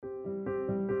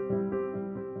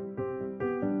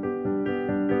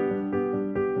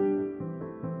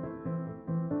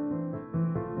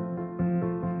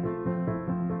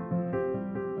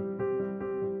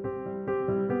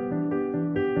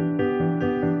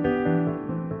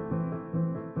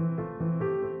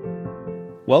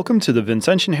Welcome to the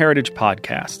Vincentian Heritage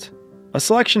Podcast, a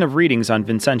selection of readings on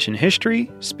Vincentian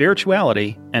history,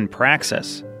 spirituality, and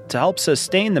praxis to help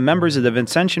sustain the members of the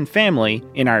Vincentian family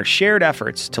in our shared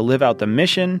efforts to live out the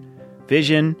mission,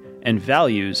 vision, and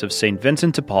values of St.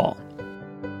 Vincent de Paul.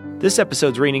 This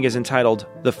episode's reading is entitled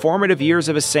The Formative Years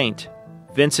of a Saint,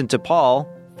 Vincent de Paul,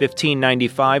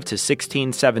 1595 to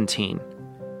 1617.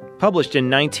 Published in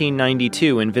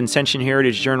 1992 in Vincentian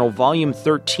Heritage Journal, Volume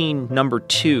 13, Number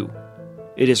 2.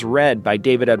 It is read by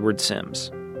David Edward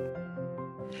Sims.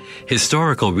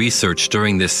 Historical research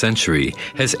during this century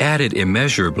has added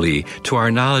immeasurably to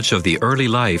our knowledge of the early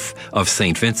life of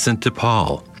St. Vincent de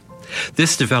Paul.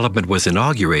 This development was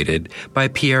inaugurated by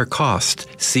Pierre Coste,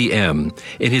 C.M.,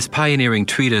 in his pioneering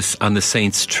treatise on the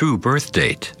saint's true birth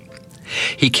date.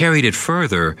 He carried it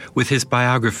further with his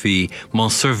biography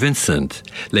Monsieur Vincent,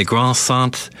 Les Grands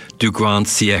Saints du Grand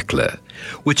Siècle,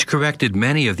 which corrected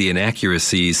many of the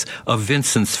inaccuracies of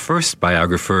Vincent's first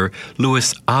biographer,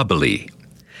 Louis Abeli.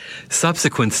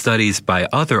 Subsequent studies by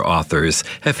other authors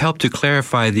have helped to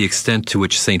clarify the extent to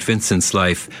which St. Vincent's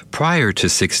life prior to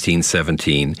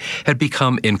 1617 had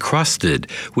become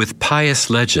encrusted with pious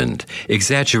legend,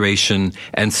 exaggeration,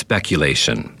 and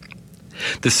speculation.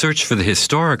 The search for the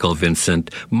historical Vincent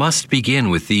must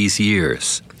begin with these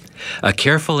years. A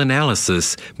careful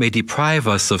analysis may deprive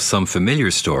us of some familiar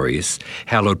stories,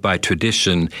 hallowed by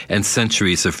tradition and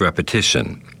centuries of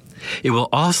repetition. It will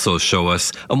also show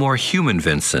us a more human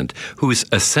Vincent, whose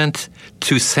ascent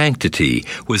to sanctity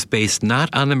was based not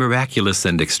on the miraculous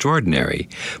and extraordinary,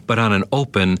 but on an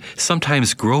open,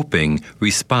 sometimes groping,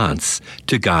 response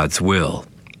to God's will.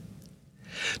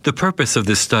 The purpose of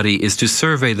this study is to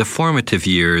survey the formative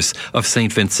years of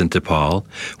St. Vincent de Paul,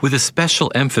 with a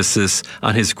special emphasis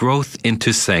on his growth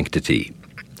into sanctity.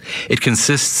 It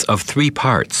consists of 3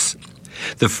 parts.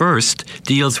 The first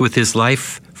deals with his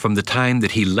life from the time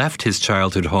that he left his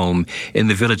childhood home in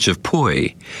the village of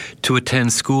Puy to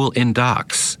attend school in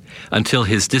Dax until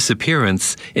his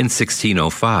disappearance in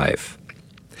 1605.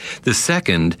 The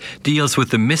second deals with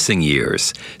the missing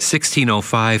years,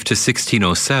 1605 to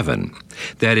 1607,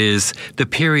 that is, the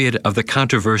period of the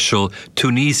controversial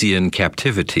Tunisian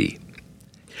captivity.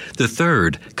 The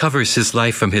third covers his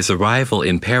life from his arrival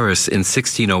in Paris in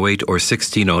 1608 or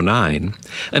 1609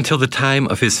 until the time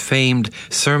of his famed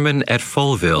sermon at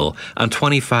Folleville on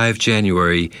 25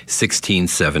 January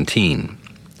 1617.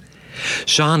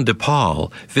 Jean de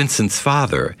Paul, Vincent's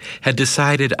father, had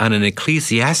decided on an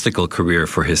ecclesiastical career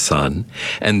for his son,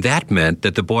 and that meant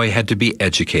that the boy had to be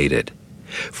educated.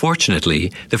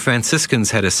 Fortunately, the Franciscans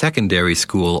had a secondary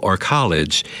school or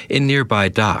college in nearby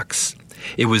Dax.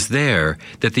 It was there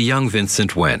that the young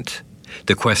Vincent went.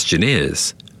 The question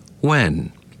is,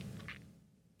 when?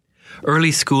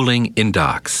 Early schooling in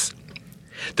Dax.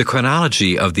 The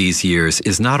chronology of these years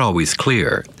is not always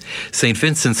clear. St.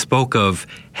 Vincent spoke of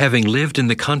having lived in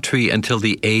the country until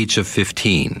the age of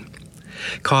 15.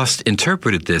 Coste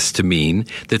interpreted this to mean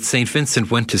that St.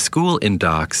 Vincent went to school in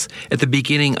Dax at the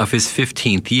beginning of his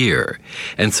 15th year,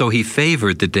 and so he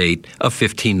favored the date of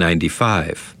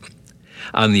 1595.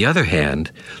 On the other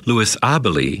hand, Louis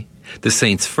Abeli, the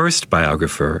saint's first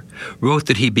biographer, wrote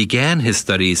that he began his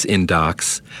studies in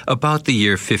Dax about the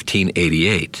year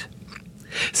 1588.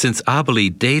 Since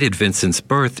Abeli dated Vincent's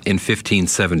birth in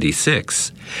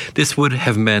 1576, this would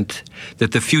have meant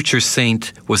that the future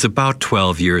saint was about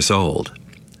 12 years old.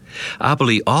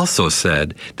 Abeli also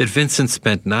said that Vincent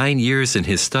spent 9 years in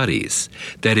his studies,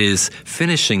 that is,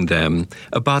 finishing them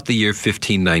about the year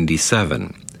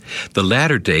 1597. The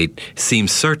latter date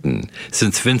seems certain,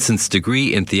 since Vincent's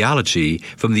degree in theology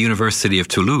from the University of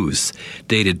Toulouse,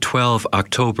 dated 12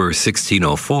 October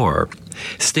 1604,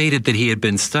 stated that he had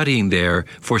been studying there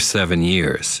for 7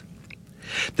 years.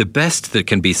 The best that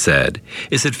can be said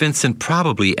is that Vincent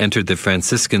probably entered the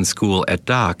Franciscan school at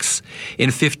Dax in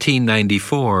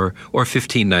 1594 or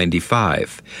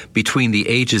 1595, between the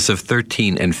ages of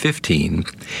 13 and 15,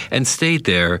 and stayed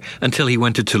there until he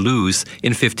went to Toulouse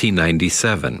in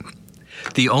 1597.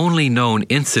 The only known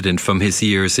incident from his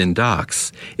years in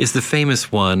Dax is the famous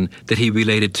one that he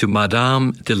related to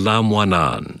Madame de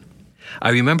Lamoignon. I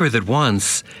remember that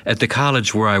once, at the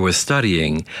college where I was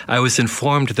studying, I was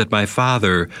informed that my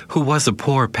father, who was a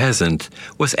poor peasant,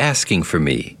 was asking for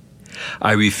me.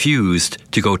 I refused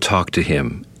to go talk to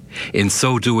him. In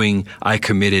so doing, I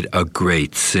committed a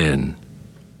great sin.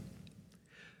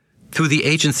 Through the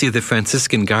agency of the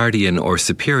Franciscan guardian or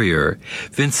superior,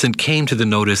 Vincent came to the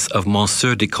notice of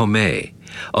Monsieur de Commet,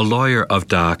 a lawyer of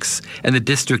Dax and the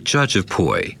district judge of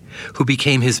Puy, who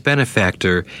became his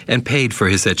benefactor and paid for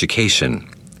his education.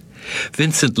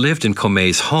 Vincent lived in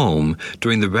Comet's home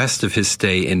during the rest of his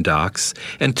stay in Dax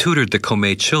and tutored the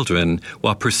Comet children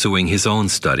while pursuing his own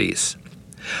studies.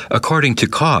 According to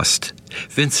Coste,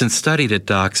 Vincent studied at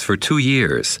Dax for 2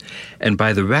 years, and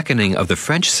by the reckoning of the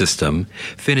French system,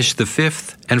 finished the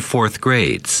 5th and 4th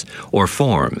grades, or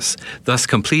forms, thus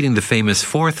completing the famous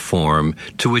 4th form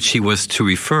to which he was to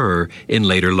refer in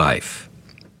later life.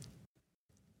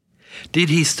 Did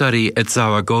he study at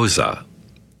Zaragoza?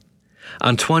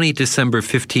 On 20 December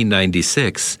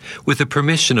 1596, with the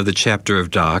permission of the chapter of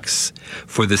Dax,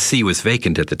 for the see was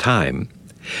vacant at the time,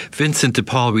 Vincent de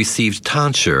Paul received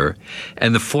tonsure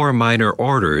and the 4 minor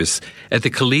orders at the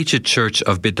Collegiate Church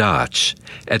of Bidach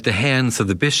at the hands of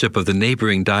the bishop of the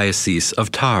neighboring diocese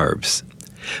of Tarbes.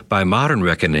 By modern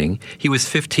reckoning, he was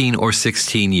 15 or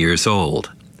 16 years old.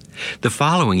 The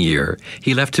following year,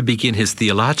 he left to begin his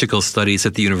theological studies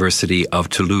at the University of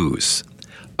Toulouse.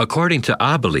 According to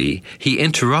Abeli, he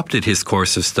interrupted his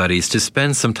course of studies to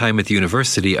spend some time at the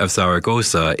University of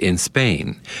Zaragoza in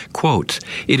Spain. Quote,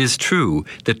 "It is true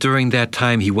that during that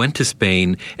time he went to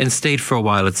Spain and stayed for a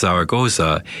while at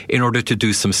Zaragoza in order to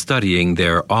do some studying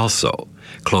there also."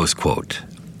 Close quote.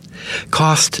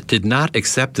 Coste did not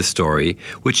accept the story,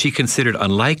 which he considered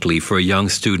unlikely for a young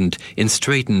student in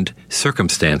straitened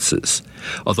circumstances,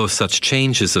 although such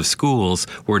changes of schools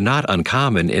were not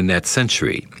uncommon in that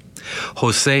century.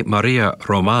 José María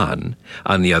Román,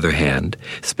 on the other hand,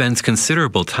 spends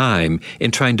considerable time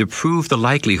in trying to prove the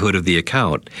likelihood of the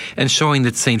account and showing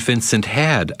that St. Vincent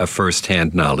had a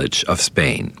first-hand knowledge of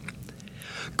Spain.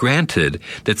 Granted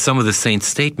that some of the saint's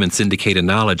statements indicate a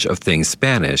knowledge of things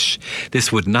Spanish,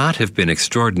 this would not have been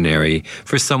extraordinary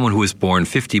for someone who was born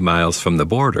 50 miles from the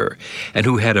border and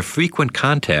who had a frequent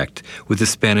contact with the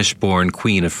Spanish-born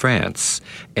Queen of France,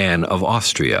 Anne of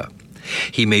Austria.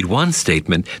 He made one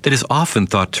statement that is often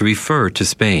thought to refer to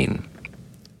Spain.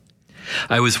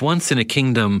 "I was once in a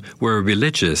kingdom where a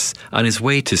religious, on his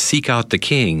way to seek out the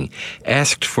king,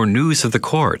 asked for news of the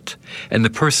court, and the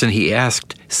person he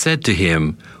asked said to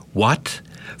him, 'What,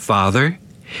 Father,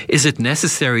 is it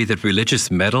necessary that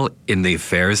religious meddle in the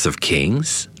affairs of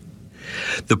kings?'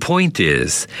 The point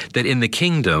is that in the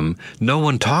kingdom no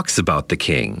one talks about the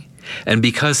king, and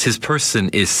because his person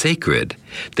is sacred,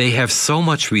 they have so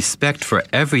much respect for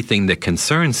everything that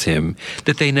concerns him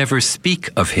that they never speak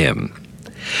of him.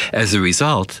 As a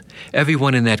result,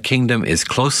 everyone in that kingdom is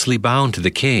closely bound to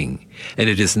the king, and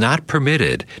it is not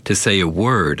permitted to say a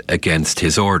word against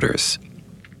his orders."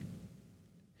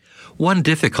 One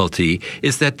difficulty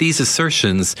is that these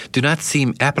assertions do not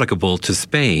seem applicable to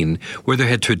Spain, where there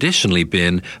had traditionally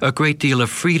been a great deal of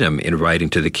freedom in writing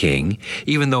to the king,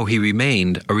 even though he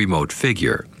remained a remote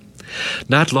figure.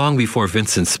 Not long before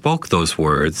Vincent spoke those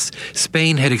words,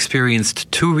 Spain had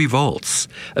experienced 2 revolts,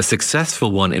 a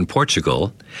successful one in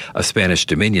Portugal, a Spanish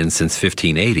dominion since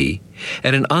 1580,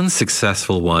 and an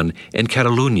unsuccessful one in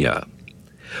Catalonia.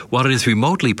 While it is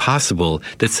remotely possible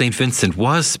that St. Vincent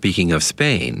was speaking of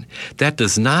Spain, that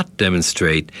does not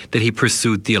demonstrate that he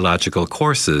pursued theological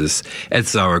courses at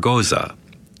Zaragoza.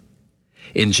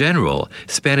 In general,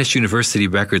 Spanish university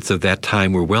records of that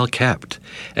time were well kept,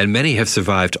 and many have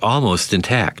survived almost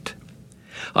intact.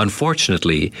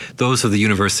 Unfortunately, those of the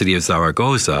University of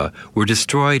Zaragoza were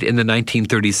destroyed in the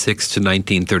 1936 to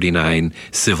 1939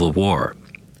 Civil War.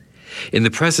 In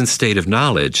the present state of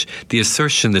knowledge, the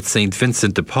assertion that St.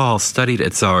 Vincent de Paul studied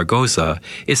at Zaragoza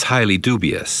is highly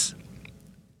dubious.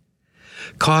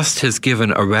 Coste has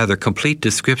given a rather complete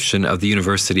description of the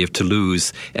University of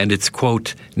Toulouse and its,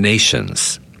 quote,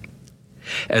 nations.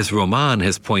 As Román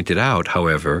has pointed out,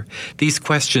 however, these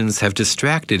questions have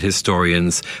distracted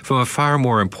historians from a far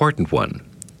more important one.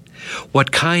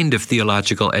 What kind of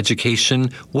theological education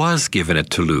was given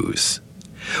at Toulouse?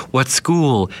 What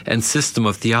school and system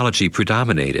of theology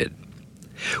predominated?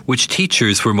 Which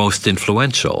teachers were most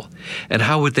influential, and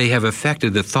how would they have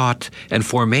affected the thought and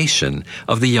formation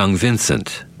of the young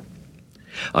Vincent?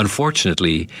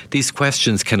 Unfortunately, these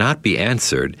questions cannot be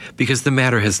answered because the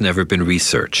matter has never been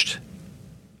researched.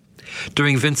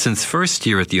 During Vincent's first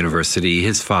year at the university,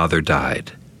 his father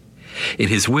died. In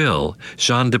his will,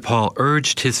 Jean de Paul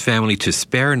urged his family to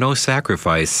spare no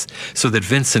sacrifice so that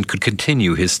Vincent could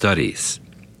continue his studies.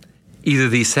 Either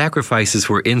these sacrifices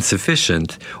were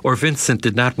insufficient, or Vincent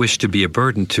did not wish to be a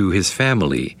burden to his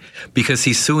family, because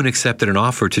he soon accepted an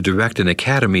offer to direct an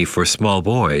academy for small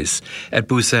boys at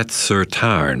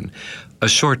Bouzet-sur-Tarn, a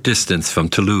short distance from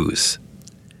Toulouse.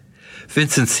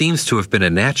 Vincent seems to have been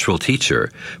a natural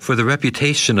teacher, for the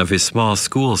reputation of his small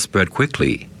school spread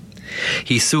quickly.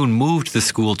 He soon moved the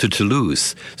school to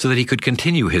Toulouse so that he could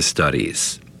continue his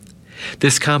studies.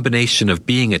 This combination of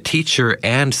being a teacher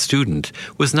and student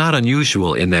was not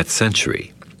unusual in that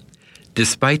century.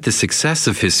 Despite the success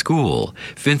of his school,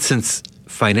 Vincent's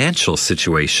financial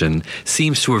situation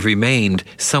seems to have remained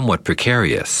somewhat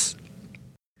precarious.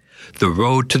 The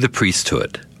road to the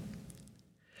priesthood.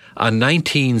 On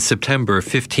 19 September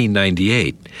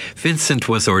 1598, Vincent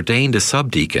was ordained a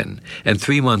subdeacon, and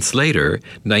 3 months later,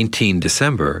 19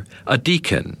 December, a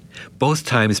deacon, both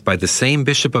times by the same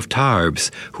Bishop of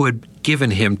Tarbes who had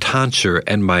given him tonsure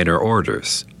and minor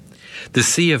orders. The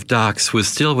See of Dax was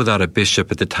still without a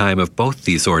bishop at the time of both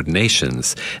these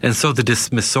ordinations, and so the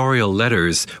dismissorial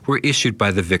letters were issued by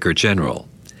the Vicar General.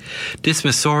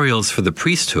 Dismissorials for the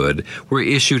priesthood were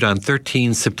issued on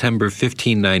 13 September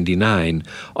 1599,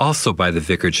 also by the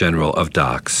Vicar General of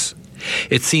Dax.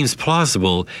 It seems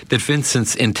plausible that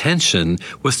Vincent's intention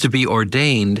was to be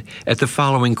ordained at the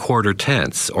following quarter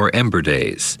tense, or Ember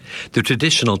Days, the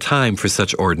traditional time for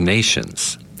such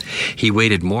ordinations. He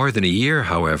waited more than a year,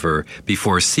 however,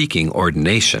 before seeking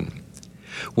ordination.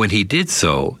 When he did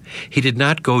so, he did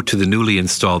not go to the newly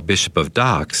installed Bishop of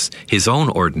Dax, his own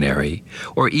ordinary,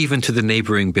 or even to the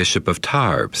neighboring Bishop of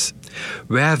Tarbes.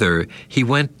 Rather, he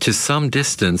went to some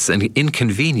distance and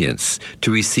inconvenience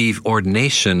to receive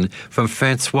ordination from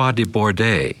François de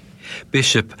Bourdeille,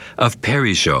 Bishop of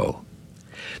Périgueux.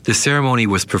 The ceremony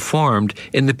was performed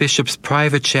in the bishop's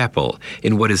private chapel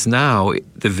in what is now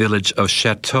the village of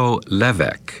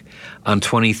Château-l'Évêque on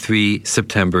 23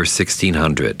 September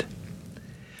 1600.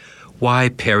 Why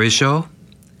Périgueux?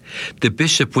 The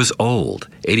bishop was old,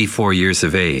 84 years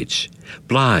of age,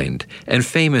 blind, and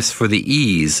famous for the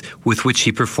ease with which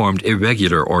he performed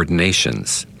irregular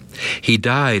ordinations. He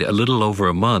died a little over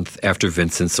a month after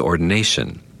Vincent's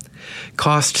ordination.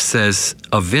 Coste says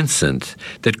of Vincent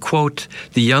that, quote,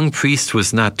 the young priest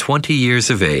was not 20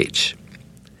 years of age.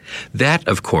 That,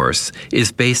 of course,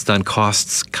 is based on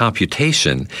Coste's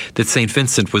computation that St.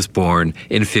 Vincent was born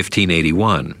in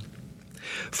 1581.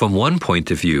 From one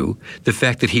point of view, the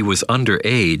fact that he was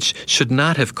underage should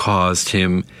not have caused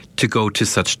him to go to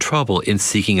such trouble in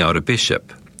seeking out a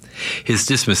bishop. His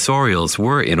dismissorials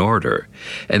were in order,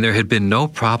 and there had been no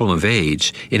problem of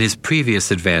age in his previous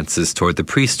advances toward the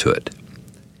priesthood.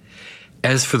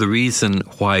 As for the reason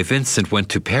why Vincent went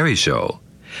to Périgueux,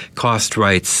 Coste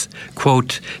writes,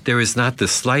 quote, there is not the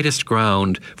slightest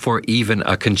ground for even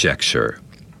a conjecture.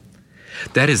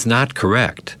 That is not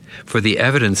correct, for the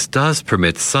evidence does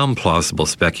permit some plausible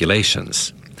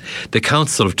speculations. The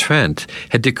Council of Trent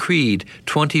had decreed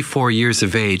 24 years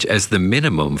of age as the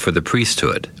minimum for the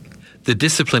priesthood. The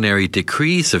disciplinary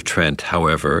decrees of Trent,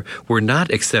 however, were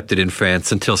not accepted in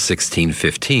France until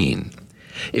 1615.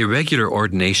 Irregular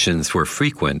ordinations were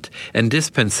frequent and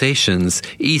dispensations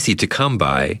easy to come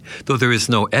by, though there is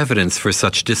no evidence for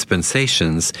such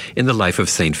dispensations in the life of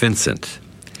St. Vincent.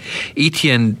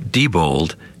 Etienne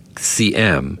Diebold,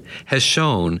 C.M., has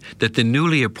shown that the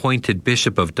newly appointed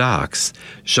Bishop of Dax,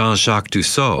 Jean-Jacques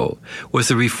Dussault, was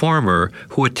a reformer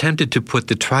who attempted to put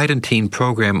the Tridentine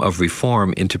program of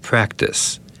reform into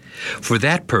practice. For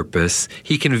that purpose,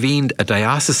 he convened a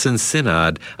diocesan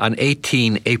synod on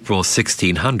 18 April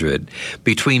 1600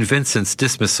 between Vincent's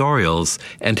dismissorials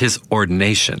and his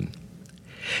ordination.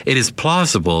 It is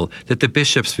plausible that the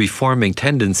bishop's reforming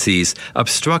tendencies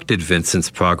obstructed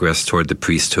Vincent's progress toward the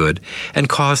priesthood and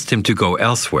caused him to go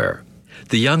elsewhere.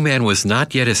 The young man was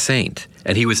not yet a saint,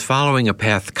 and he was following a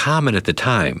path common at the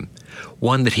time,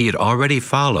 one that he had already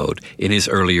followed in his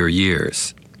earlier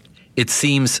years. It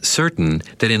seems certain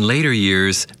that in later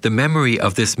years, the memory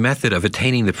of this method of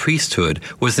attaining the priesthood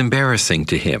was embarrassing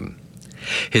to him.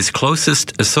 His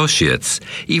closest associates,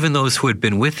 even those who had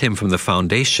been with him from the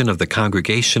foundation of the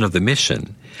Congregation of the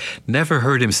Mission, never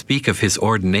heard him speak of his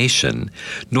ordination,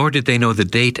 nor did they know the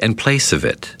date and place of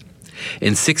it.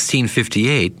 In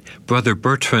 1658, Brother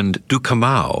Bertrand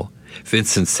Ducamau,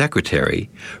 Vincent's secretary,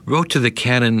 wrote to the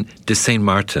Canon de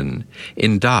Saint-Martin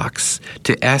in Dax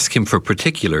to ask him for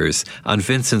particulars on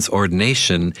Vincent's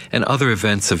ordination and other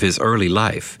events of his early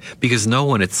life, because no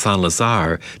one at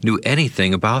Saint-Lazare knew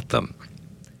anything about them.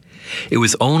 It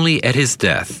was only at his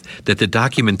death that the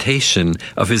documentation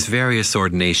of his various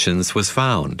ordinations was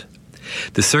found.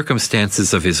 The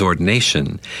circumstances of his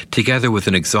ordination, together with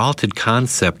an exalted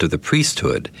concept of the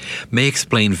priesthood, may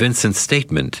explain Vincent's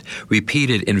statement,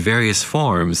 repeated in various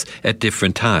forms at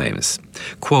different times.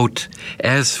 Quote,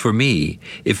 as for me,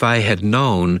 if I had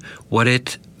known what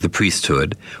it, the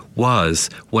priesthood, was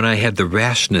when I had the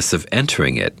rashness of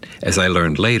entering it, as I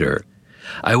learned later,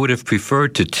 I would have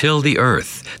preferred to till the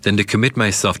earth than to commit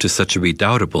myself to such a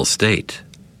redoubtable state.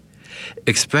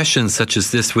 Expressions such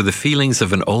as this were the feelings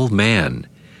of an old man,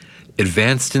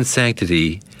 advanced in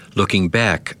sanctity, looking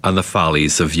back on the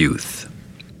follies of youth.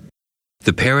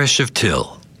 The parish of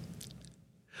Till.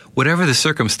 Whatever the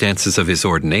circumstances of his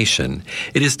ordination,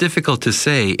 it is difficult to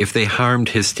say if they harmed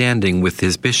his standing with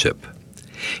his bishop.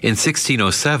 In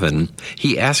 1607,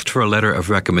 he asked for a letter of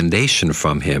recommendation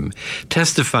from him,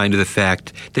 testifying to the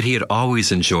fact that he had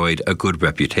always enjoyed a good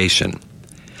reputation.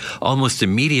 Almost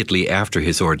immediately after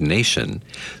his ordination,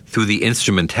 through the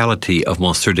instrumentality of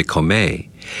Monsieur de Comé,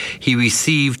 he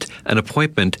received an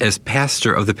appointment as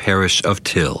pastor of the parish of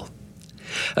Till.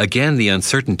 Again, the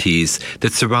uncertainties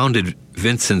that surrounded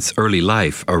Vincent's early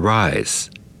life arise.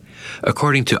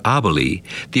 According to Abeli,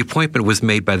 the appointment was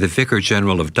made by the Vicar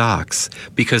General of Dax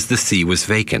because the see was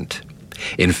vacant.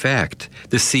 In fact,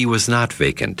 the see was not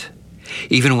vacant.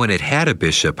 Even when it had a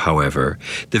bishop, however,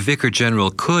 the Vicar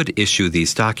General could issue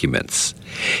these documents.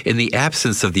 In the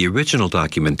absence of the original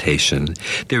documentation,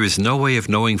 there is no way of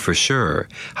knowing for sure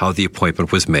how the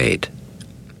appointment was made.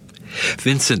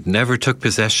 Vincent never took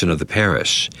possession of the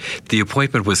parish. The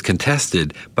appointment was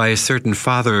contested by a certain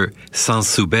Father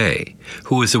Saint-Soubé,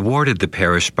 who was awarded the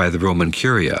parish by the Roman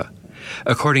Curia.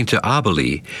 According to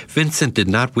Abeli, Vincent did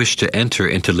not wish to enter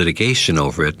into litigation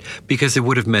over it because it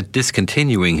would have meant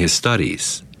discontinuing his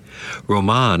studies.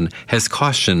 Roman has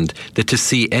cautioned that to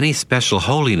see any special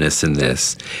holiness in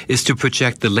this is to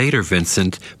project the later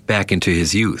Vincent back into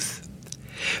his youth.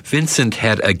 Vincent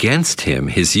had against him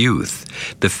his youth,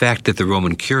 the fact that the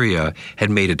Roman Curia had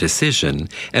made a decision,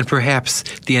 and perhaps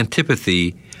the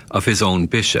antipathy of his own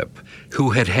bishop,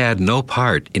 who had had no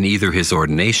part in either his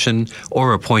ordination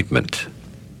or appointment.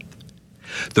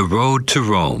 The road to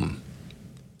Rome.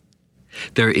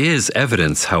 There is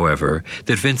evidence, however,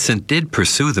 that Vincent did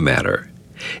pursue the matter.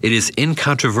 It is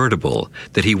incontrovertible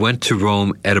that he went to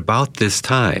Rome at about this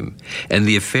time, and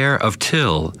the affair of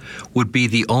Till would be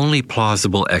the only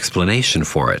plausible explanation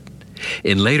for it.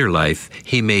 In later life,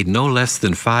 he made no less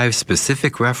than 5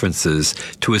 specific references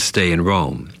to a stay in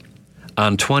Rome.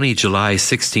 On 20 July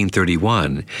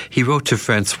 1631, he wrote to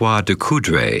François de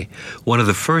Coudray, one of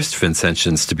the first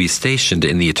Vincentians to be stationed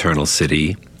in the Eternal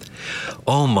City,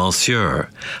 "Oh, monsieur,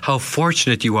 how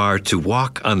fortunate you are to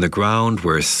walk on the ground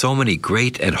where so many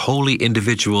great and holy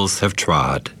individuals have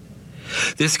trod.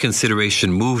 This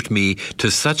consideration moved me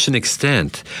to such an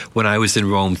extent when I was in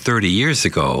Rome 30 years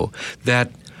ago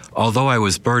that, although I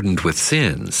was burdened with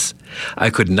sins, I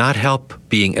could not help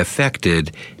being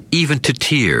affected even to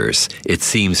tears, it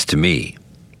seems to me."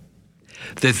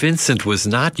 That Vincent was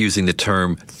not using the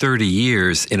term 30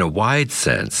 years in a wide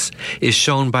sense is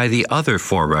shown by the other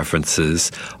 4 references,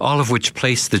 all of which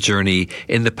place the journey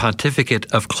in the pontificate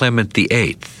of Clement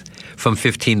VIII, from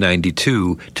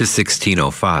 1592 to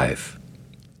 1605.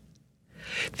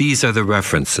 These are the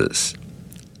references.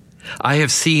 "I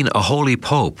have seen a holy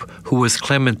pope who was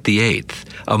Clement VIII,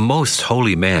 a most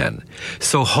holy man,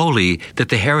 so holy that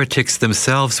the heretics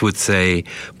themselves would say,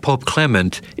 'Pope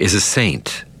Clement is a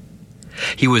saint.'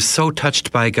 He was so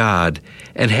touched by God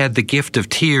and had the gift of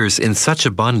tears in such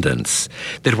abundance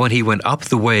that when he went up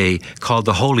the way called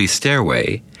the Holy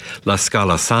Stairway, La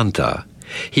Scala Santa,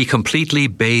 he completely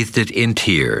bathed it in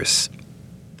tears.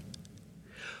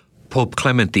 Pope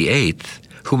Clement VIII,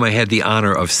 whom I had the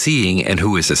honor of seeing and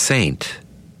who is a saint,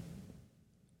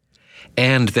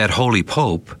 and that holy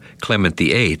Pope, Clement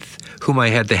VIII, whom I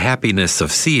had the happiness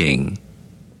of seeing,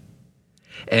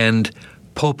 and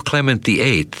Pope Clement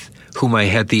VIII, whom I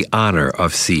had the honor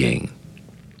of seeing."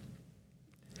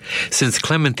 Since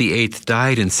Clement VIII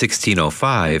died in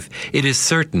 1605, it is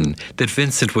certain that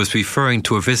Vincent was referring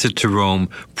to a visit to Rome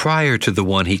prior to the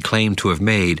one he claimed to have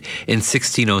made in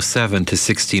 1607 to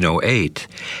 1608,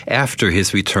 after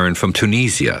his return from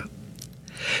Tunisia.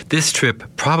 This trip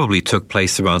probably took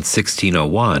place around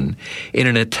 1601 in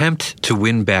an attempt to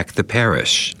win back the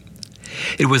parish.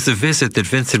 It was a visit that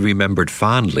Vincent remembered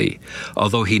fondly,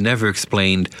 although he never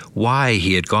explained why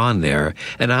he had gone there,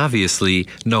 and obviously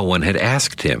no one had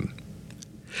asked him.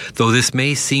 Though this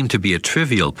may seem to be a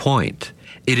trivial point,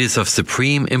 it is of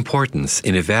supreme importance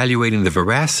in evaluating the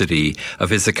veracity of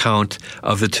his account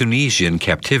of the Tunisian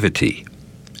captivity.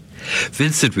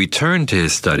 Vincent returned to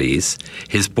his studies,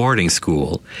 his boarding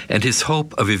school, and his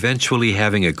hope of eventually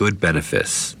having a good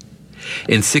benefice.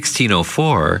 In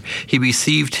 1604, he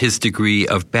received his degree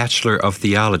of Bachelor of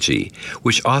Theology,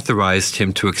 which authorized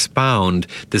him to expound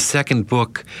the second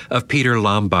book of Peter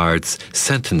Lombard's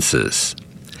Sentences.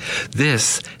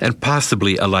 This, and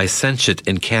possibly a licentiate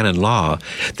in canon law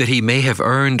that he may have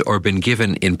earned or been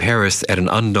given in Paris at an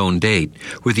unknown date,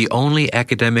 were the only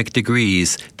academic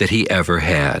degrees that he ever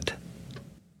had.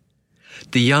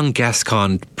 The young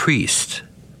Gascon priest.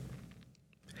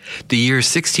 The year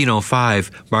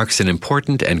 1605 marks an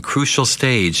important and crucial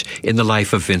stage in the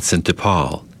life of Vincent de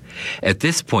Paul. At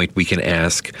this point, we can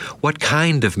ask, what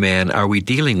kind of man are we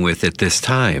dealing with at this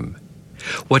time?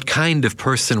 What kind of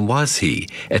person was he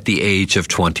at the age of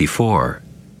 24?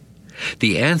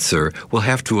 The answer will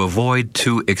have to avoid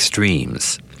two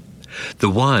extremes. The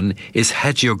one is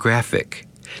hagiographic,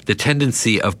 the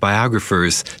tendency of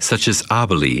biographers such as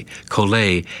Abele,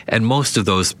 Collet, and most of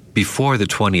those before the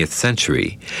 20th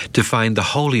century to find the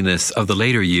holiness of the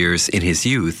later years in his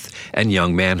youth and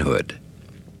young manhood.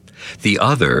 The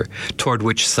other, toward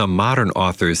which some modern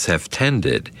authors have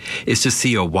tended, is to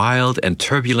see a wild and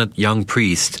turbulent young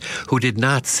priest who did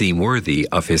not seem worthy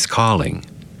of his calling.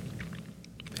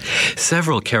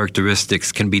 Several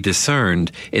characteristics can be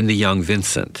discerned in the young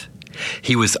Vincent.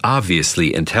 He was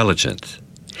obviously intelligent.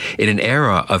 In an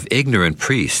era of ignorant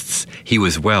priests, he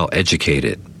was well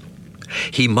educated.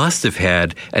 He must have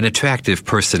had an attractive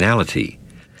personality.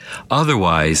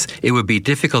 Otherwise, it would be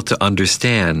difficult to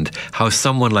understand how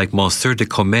someone like Monsieur de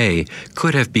Commet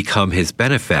could have become his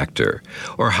benefactor,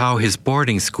 or how his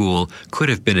boarding school could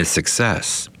have been a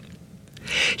success.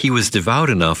 He was devout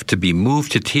enough to be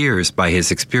moved to tears by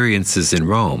his experiences in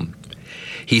Rome.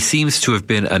 He seems to have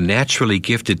been a naturally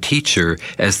gifted teacher,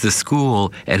 as the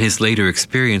school and his later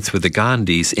experience with the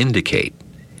Gandhis indicate.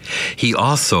 He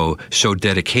also showed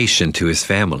dedication to his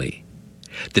family.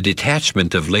 The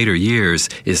detachment of later years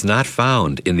is not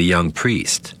found in the young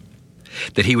priest.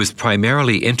 That he was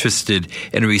primarily interested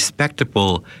in a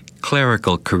respectable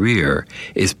clerical career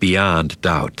is beyond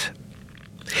doubt.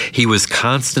 He was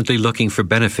constantly looking for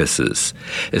benefices,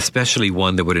 especially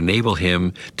one that would enable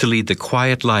him to lead the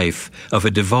quiet life of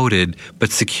a devoted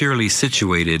but securely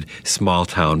situated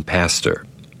small-town pastor.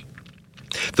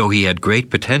 Though he had great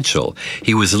potential,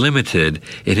 he was limited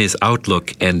in his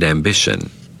outlook and ambition.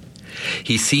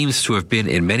 He seems to have been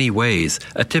in many ways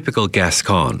a typical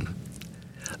Gascon.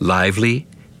 Lively,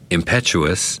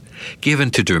 impetuous, given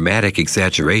to dramatic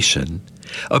exaggeration,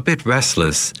 a bit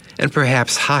restless, and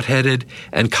perhaps hot-headed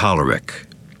and choleric.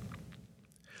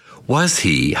 Was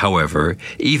he, however,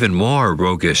 even more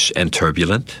roguish and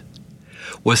turbulent?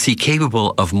 Was he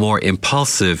capable of more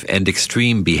impulsive and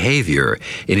extreme behavior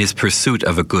in his pursuit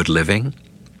of a good living?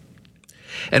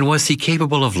 And was he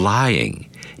capable of lying,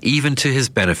 even to his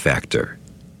benefactor?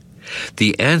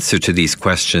 The answer to these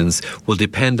questions will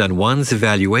depend on one's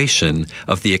evaluation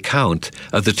of the account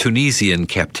of the Tunisian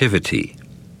captivity.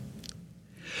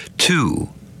 2.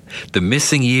 The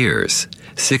missing years,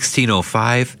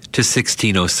 1605 to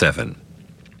 1607.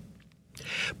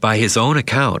 By his own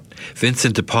account,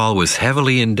 Vincent de Paul was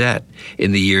heavily in debt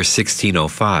in the year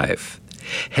 1605.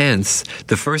 Hence,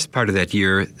 the first part of that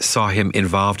year saw him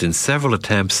involved in several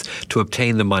attempts to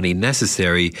obtain the money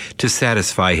necessary to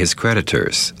satisfy his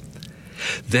creditors.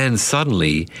 Then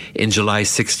suddenly, in July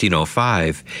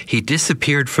 1605, he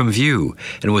disappeared from view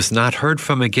and was not heard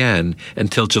from again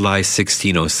until July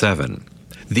 1607.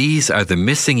 These are the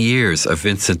missing years of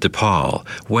Vincent de Paul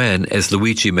when, as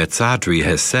Luigi Mezzadri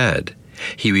has said,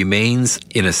 he remains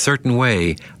in a certain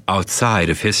way outside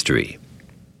of history.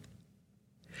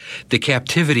 The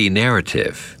captivity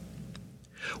narrative.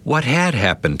 What had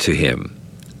happened to him?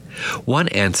 One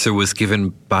answer was given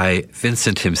by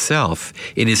Vincent himself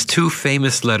in his two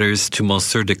famous letters to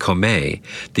Monsieur de Commet,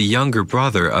 the younger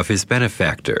brother of his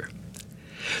benefactor.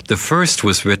 The first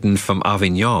was written from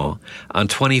Avignon on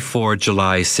 24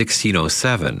 July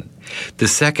 1607, the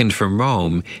second from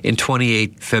Rome in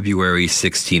 28 February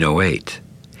 1608.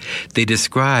 They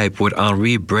describe what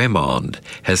Henri Bremond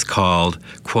has called,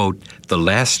 quote, the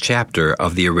last chapter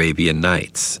of the Arabian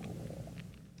Nights.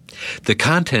 The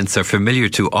contents are familiar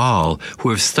to all who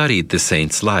have studied the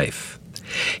saint's life.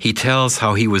 He tells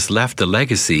how he was left a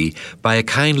legacy by a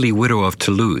kindly widow of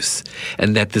Toulouse,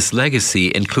 and that this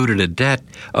legacy included a debt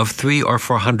of 300 or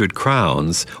 400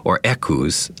 crowns, or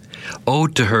écus,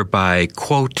 owed to her by,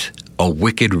 quote, a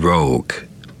wicked rogue.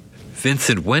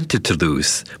 Vincent went to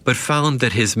Toulouse, but found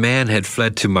that his man had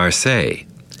fled to Marseille.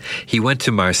 He went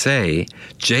to Marseille,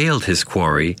 jailed his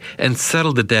quarry, and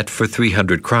settled the debt for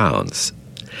 300 crowns.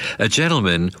 A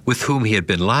gentleman with whom he had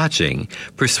been lodging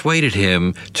persuaded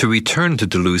him to return to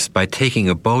Toulouse by taking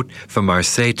a boat from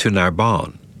Marseille to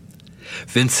Narbonne.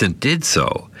 Vincent did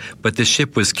so, but the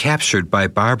ship was captured by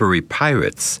Barbary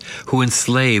pirates who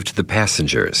enslaved the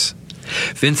passengers.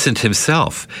 Vincent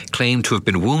himself claimed to have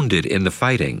been wounded in the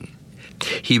fighting.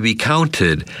 He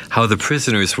recounted how the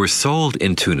prisoners were sold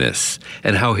in Tunis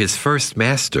and how his first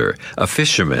master, a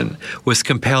fisherman, was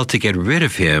compelled to get rid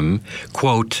of him,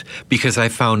 quote, because I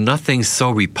found nothing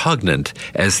so repugnant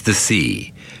as the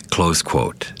sea, close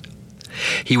quote.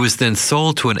 He was then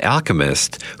sold to an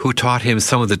alchemist who taught him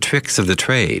some of the tricks of the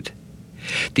trade.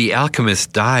 The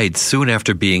alchemist died soon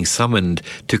after being summoned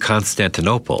to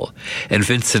Constantinople, and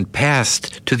Vincent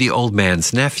passed to the old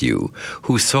man's nephew,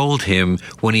 who sold him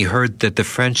when he heard that the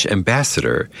French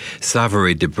ambassador,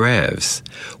 Savary de Brèves,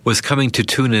 was coming to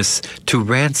Tunis to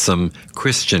ransom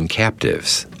Christian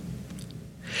captives.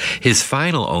 His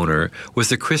final owner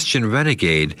was a Christian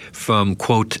renegade from,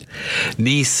 quote,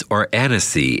 Nice or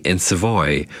Annecy in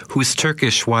Savoy, whose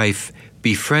Turkish wife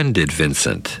befriended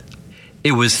Vincent.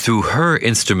 It was through her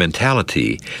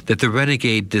instrumentality that the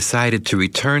renegade decided to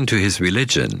return to his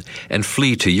religion and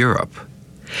flee to Europe.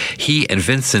 He and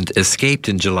Vincent escaped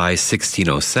in July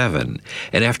 1607,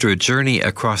 and after a journey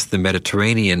across the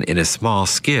Mediterranean in a small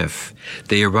skiff,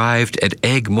 they arrived at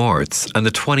Aigues-Mortes on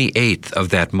the 28th of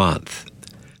that month.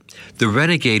 The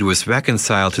renegade was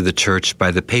reconciled to the church by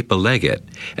the papal legate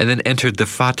and then entered the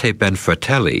Fate Ben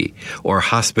Fratelli, or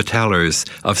Hospitallers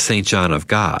of St. John of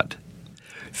God.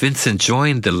 Vincent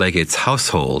joined the legate's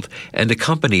household and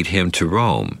accompanied him to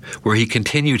Rome, where he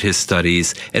continued his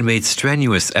studies and made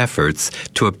strenuous efforts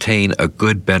to obtain a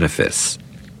good benefice.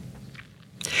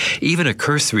 Even a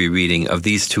cursory reading of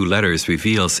these two letters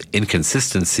reveals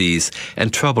inconsistencies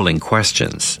and troubling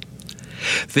questions.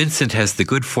 Vincent has the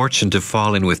good fortune to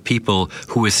fall in with people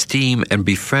who esteem and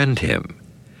befriend him: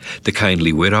 the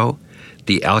kindly widow,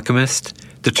 the alchemist,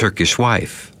 the Turkish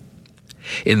wife.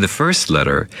 In the first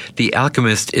letter, the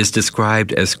alchemist is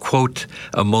described as, quote,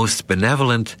 a most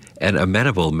benevolent and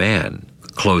amenable man,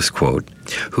 close quote,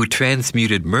 who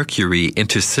transmuted mercury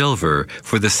into silver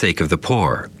for the sake of the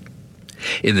poor.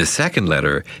 In the second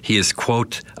letter, he is,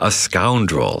 quote, a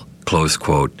scoundrel, close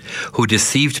quote, who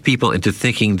deceived people into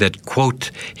thinking that,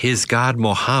 quote, his god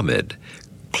Mohammed,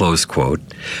 close quote,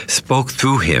 spoke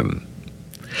through him.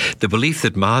 The belief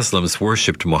that Muslims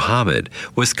worshipped Muhammad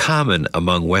was common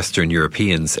among Western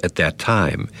Europeans at that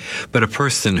time, but a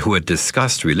person who had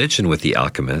discussed religion with the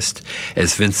alchemist,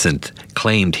 as Vincent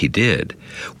claimed he did,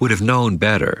 would have known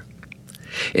better.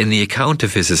 In the account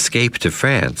of his escape to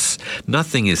France,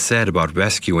 nothing is said about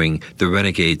rescuing the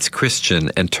renegade's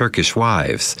Christian and Turkish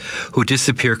wives, who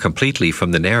disappear completely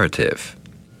from the narrative.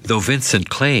 Though Vincent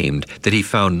claimed that he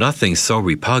found nothing so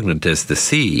repugnant as the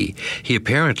sea, he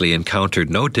apparently encountered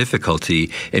no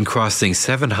difficulty in crossing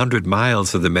 700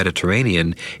 miles of the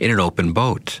Mediterranean in an open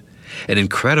boat, an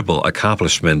incredible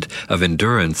accomplishment of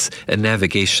endurance and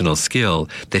navigational skill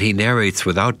that he narrates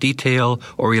without detail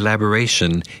or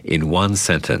elaboration in one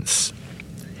sentence.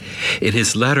 In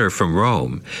his letter from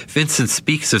Rome, Vincent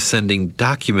speaks of sending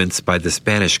documents by the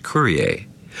Spanish courier,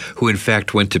 who in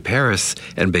fact went to Paris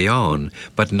and Bayonne,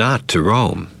 but not to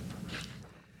Rome.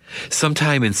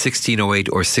 Sometime in 1608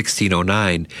 or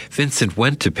 1609, Vincent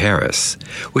went to Paris,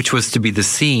 which was to be the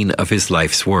scene of his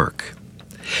life's work.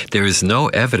 There is no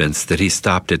evidence that he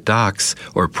stopped at Dax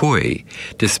or Puy,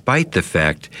 despite the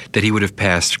fact that he would have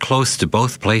passed close to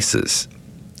both places.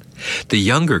 The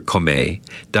younger Comé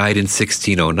died in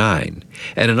 1609,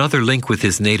 and another link with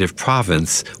his native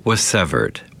province was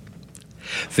severed.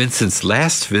 Vincent's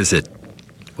last visit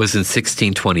was in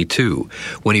 1622,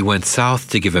 when he went south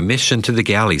to give a mission to the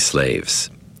galley slaves.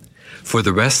 For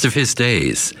the rest of his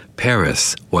days,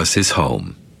 Paris was his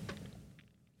home.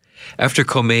 After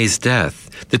Comé's death,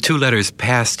 the two letters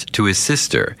passed to his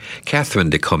sister, Catherine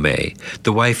de Comé,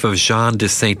 the wife of Jean de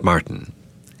Saint-Martin.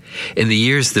 In the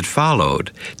years that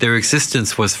followed, their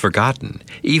existence was forgotten,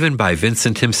 even by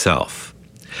Vincent himself.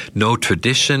 No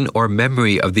tradition or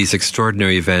memory of these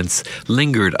extraordinary events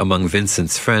lingered among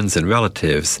Vincent's friends and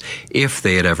relatives, if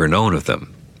they had ever known of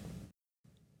them.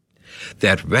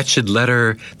 That wretched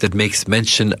letter that makes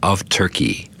mention of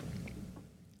Turkey.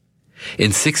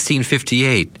 In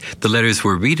 1658, the letters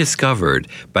were rediscovered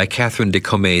by Catherine de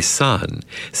Comé's son,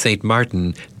 Saint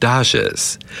Martin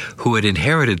d'Ages, who had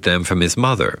inherited them from his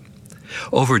mother.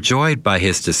 Overjoyed by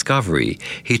his discovery,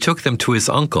 he took them to his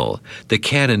uncle, the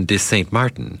Canon de Saint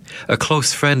Martin, a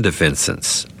close friend of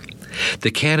Vincent's.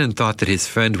 The canon thought that his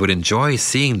friend would enjoy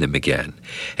seeing them again,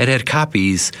 and had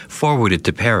copies forwarded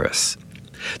to Paris.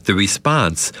 The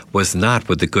response was not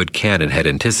what the good canon had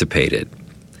anticipated.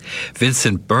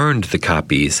 Vincent burned the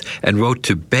copies and wrote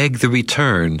to beg the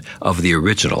return of the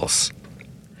originals.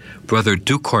 Brother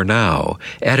Ducournau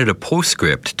added a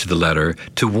postscript to the letter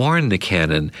to warn the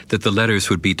canon that the letters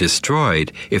would be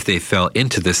destroyed if they fell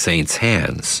into the saint's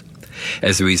hands.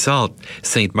 As a result,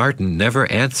 Saint Martin never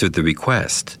answered the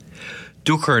request.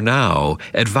 Ducournau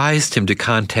advised him to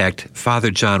contact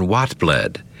Father John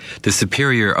Watbled, the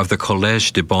superior of the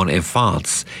Collège de Bonne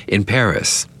Enfance in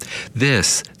Paris.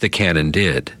 This the canon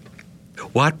did.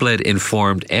 Watbled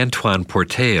informed Antoine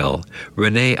Portail,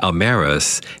 René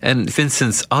Almaras, and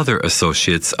Vincent's other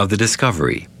associates of the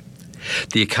discovery.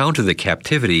 The account of the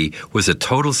captivity was a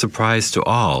total surprise to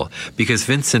all because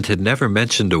Vincent had never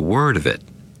mentioned a word of it.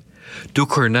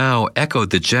 Ducournau echoed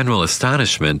the general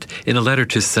astonishment in a letter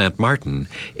to Saint Martin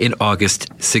in August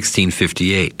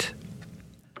 1658.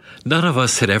 None of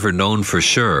us had ever known for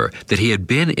sure that he had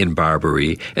been in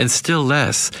Barbary, and still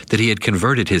less that he had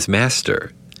converted his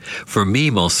master. For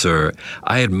me, Monsieur,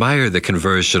 I admire the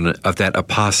conversion of that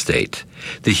apostate,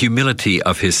 the humility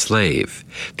of his slave,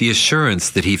 the assurance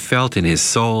that he felt in his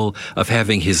soul of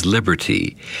having his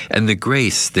liberty, and the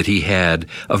grace that he had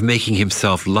of making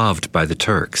himself loved by the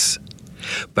Turks.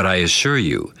 But I assure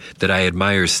you that I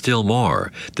admire still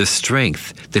more the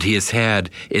strength that he has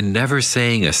had in never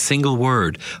saying a single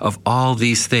word of all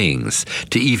these things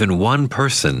to even one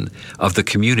person of the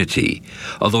community,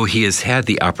 although he has had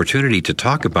the opportunity to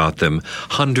talk about them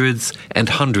hundreds and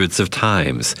hundreds of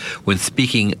times when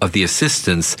speaking of the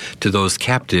assistance to those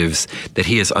captives that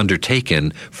he has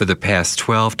undertaken for the past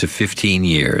 12 to 15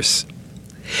 years.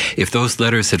 If those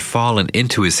letters had fallen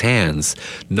into his hands,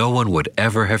 no one would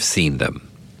ever have seen them.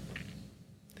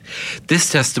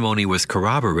 This testimony was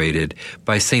corroborated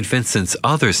by St. Vincent's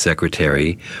other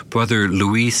secretary, Brother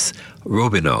Louis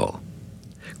Robineau.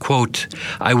 Quote,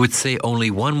 I would say only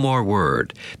one more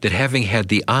word, that having had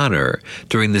the honor,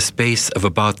 during the space of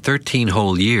about 13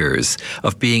 whole years,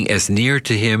 of being as near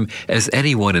to him as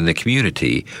anyone in the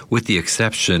community, with the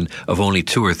exception of only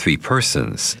 2 or 3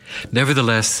 persons,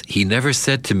 nevertheless he never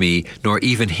said to me, nor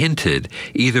even hinted,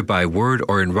 either by word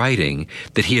or in writing,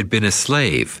 that he had been a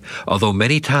slave, although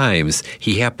many times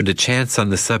he happened to chance on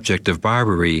the subject of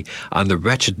Barbary, on the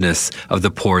wretchedness of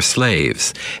the poor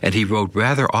slaves, and he wrote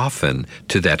rather often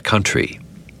to that country.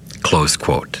 Close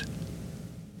quote.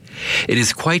 It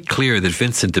is quite clear that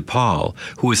Vincent de Paul,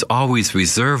 who was always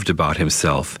reserved about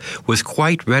himself, was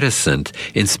quite reticent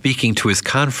in speaking to his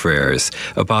confreres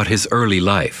about his early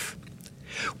life.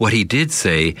 What he did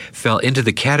say fell into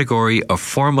the category of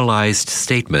formalized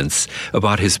statements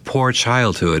about his poor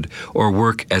childhood or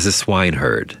work as a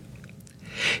swineherd.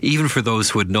 Even for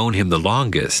those who had known him the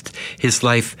longest, his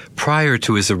life prior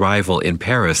to his arrival in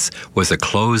Paris was a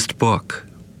closed book.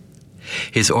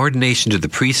 His ordination to the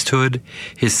priesthood,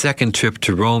 his second trip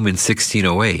to Rome in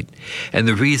 1608, and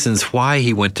the reasons why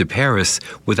he went to Paris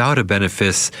without a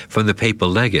benefice from the papal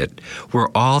legate were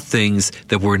all things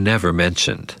that were never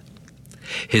mentioned.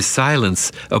 His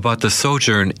silence about the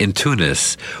sojourn in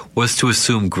Tunis was to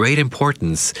assume great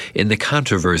importance in the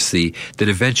controversy that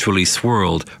eventually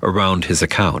swirled around his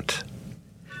account.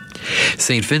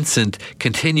 St. Vincent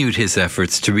continued his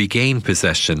efforts to regain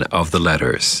possession of the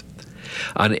letters.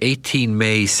 On 18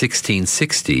 May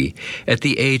 1660, at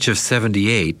the age of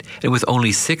 78 and with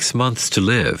only 6 months to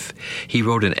live, he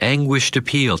wrote an anguished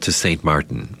appeal to St.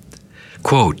 Martin.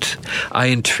 Quote, I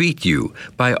entreat you,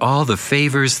 by all the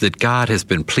favors that God has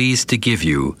been pleased to give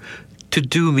you, to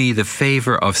do me the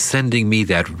favor of sending me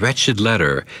that wretched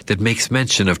letter that makes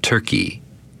mention of Turkey.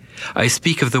 I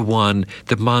speak of the one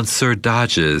that Monsieur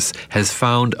Dodges has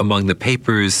found among the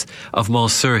papers of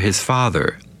Monsieur his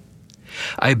father.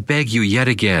 I beg you yet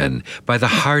again, by the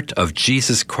heart of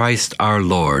Jesus Christ our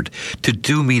Lord, to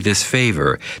do me this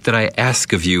favor that I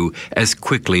ask of you as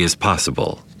quickly as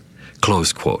possible.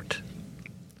 Close quote.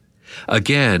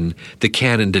 Again, the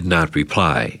canon did not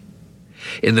reply.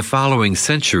 In the following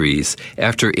centuries,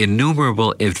 after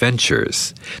innumerable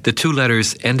adventures, the 2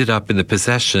 letters ended up in the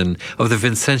possession of the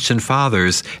Vincentian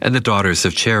Fathers and the Daughters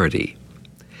of Charity.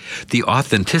 The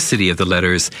authenticity of the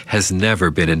letters has never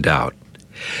been in doubt.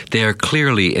 They are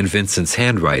clearly in Vincent's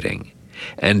handwriting,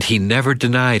 and he never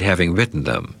denied having written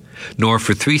them, nor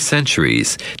for 3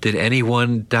 centuries did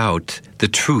anyone doubt the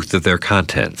truth of their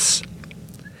contents.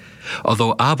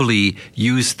 Although Abele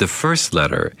used the first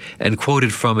letter and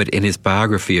quoted from it in his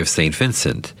biography of St.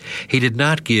 Vincent, he did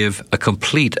not give a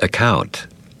complete account.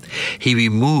 He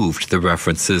removed the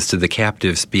references to the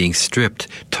captives being stripped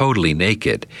totally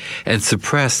naked and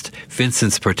suppressed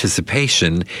Vincent's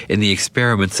participation in the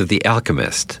experiments of the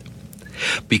alchemist.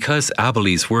 Because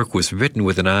Abele's work was written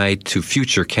with an eye to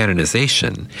future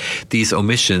canonization, these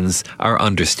omissions are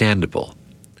understandable.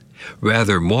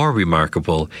 Rather more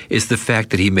remarkable is the fact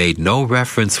that he made no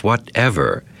reference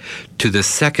whatever to the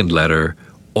second letter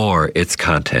or its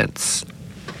contents.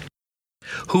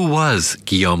 Who was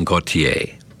Guillaume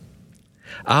Gautier?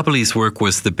 Abele's work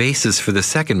was the basis for the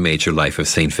second major life of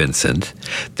St. Vincent,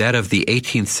 that of the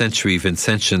 18th century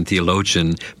Vincentian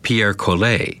theologian Pierre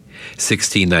Collet,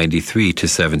 1693 to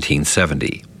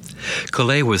 1770.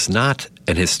 Collet was not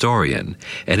an historian,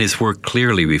 and his work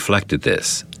clearly reflected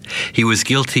this. He was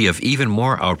guilty of even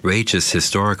more outrageous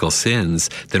historical sins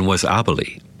than was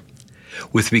Abeli.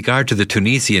 With regard to the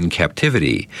Tunisian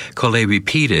captivity, Collet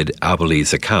repeated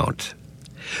Abeli's account.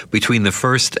 Between the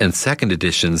first and second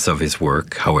editions of his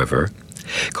work, however,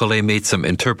 Collet made some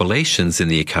interpolations in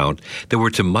the account that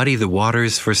were to muddy the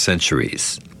waters for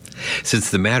centuries. Since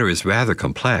the matter is rather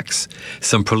complex,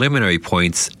 some preliminary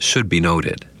points should be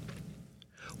noted.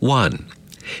 1.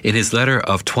 In his letter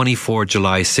of 24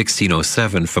 July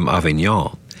 1607 from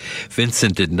Avignon,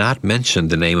 Vincent did not mention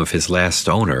the name of his last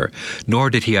owner, nor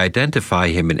did he identify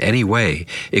him in any way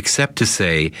except to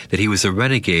say that he was a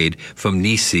renegade from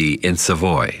Nice in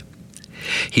Savoy.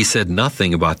 He said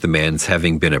nothing about the man's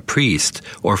having been a priest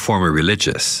or former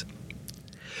religious.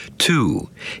 2.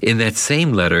 In that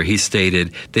same letter he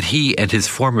stated that he and his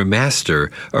former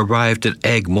master arrived at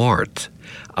Aigues-Mortes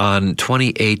on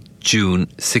 28 June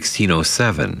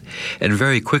 1607, and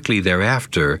very quickly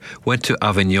thereafter went to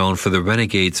Avignon for the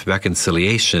renegade's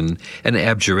reconciliation and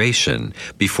abjuration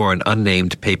before an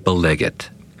unnamed papal legate.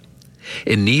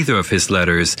 In neither of his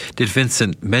letters did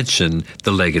Vincent mention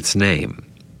the legate's name.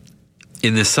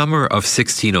 In the summer of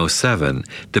 1607,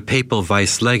 the papal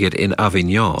vice-legate in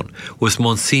Avignon was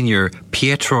Monsignor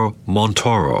Pietro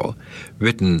Montoro,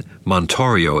 written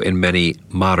Montorio in many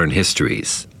modern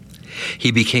histories.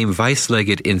 He became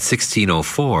vice-legate in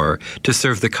 1604 to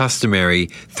serve the customary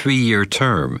 3-year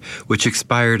term, which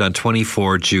expired on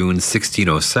 24 June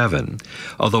 1607,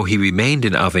 although he remained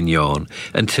in Avignon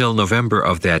until November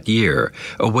of that year,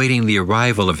 awaiting the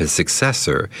arrival of his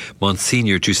successor,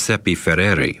 Monsignor Giuseppe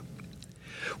Ferreri.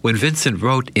 When Vincent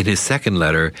wrote in his second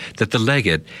letter that the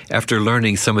legate, after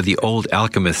learning some of the old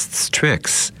alchemist's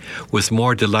tricks, was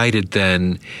more delighted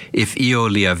than if io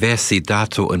li avessi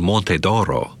dato un monte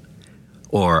d'oro,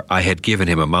 or I had given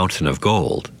him a mountain of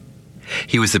gold,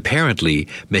 he was apparently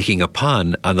making a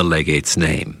pun on the legate's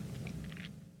name.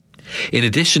 In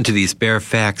addition to these bare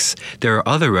facts, there are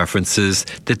other references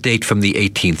that date from the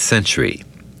 18th century.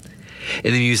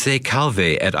 In the Musée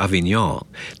Calvet at Avignon,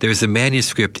 there is a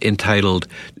manuscript entitled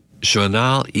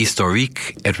Journal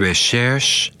historique et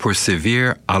recherche pour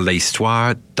servir à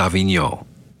l'histoire d'Avignon,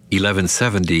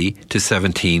 1170 to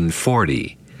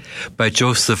 1740, by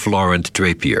Joseph Laurent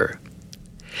Drapier.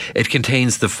 It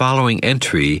contains the following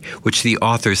entry, which the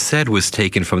author said was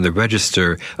taken from the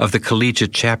register of the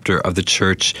collegiate chapter of the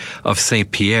Church of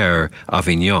Saint-Pierre,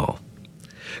 Avignon.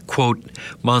 Quote,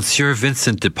 Monsieur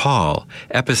Vincent de Paul,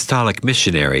 apostolic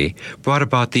missionary, brought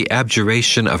about the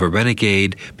abjuration of a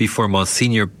renegade before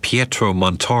Monsignor Pietro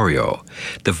Montorio,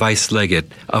 the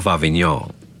vice-legate of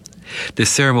Avignon. The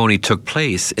ceremony took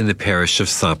place in the parish of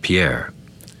Saint-Pierre.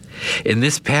 In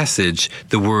this passage,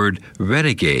 the word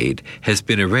renegade has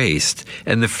been erased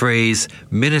and the phrase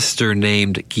minister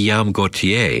named Guillaume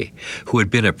Gautier, who had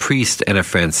been a priest and a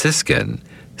Franciscan,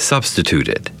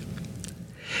 substituted.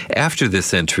 After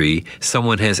this entry,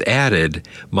 someone has added,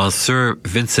 Monsieur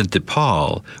Vincent de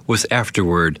Paul was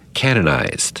afterward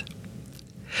canonized.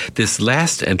 This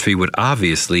last entry would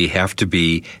obviously have to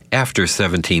be after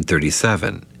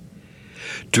 1737.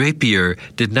 Drapier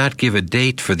did not give a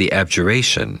date for the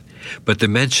abjuration, but the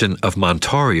mention of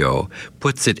Montorio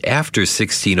puts it after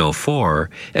 1604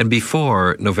 and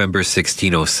before November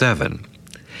 1607.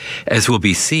 As will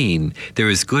be seen, there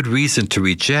is good reason to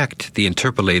reject the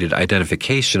interpolated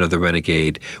identification of the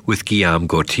renegade with Guillaume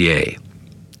Gautier.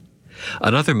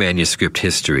 Another manuscript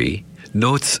history,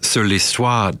 Notes sur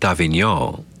l'histoire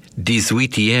d'Avignon,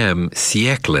 18e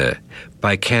siècle,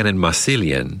 by Canon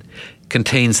Marsilian,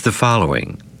 contains the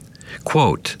following.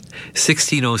 Quote,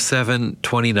 1607,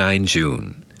 29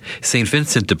 June. St.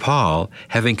 Vincent de Paul,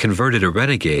 having converted a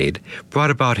renegade, brought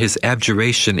about his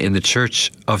abjuration in the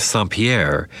Church of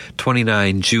Saint-Pierre,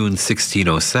 29 June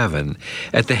 1607,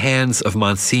 at the hands of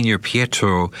Monsignor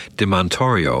Pietro de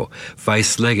Montorio,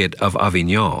 vice-legate of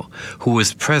Avignon, who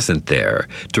was present there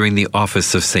during the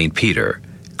office of St. Peter.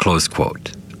 Close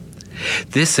quote.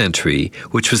 This entry,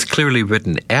 which was clearly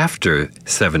written after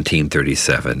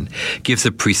 1737, gives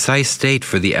a precise date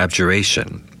for the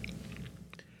abjuration.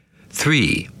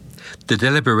 3. The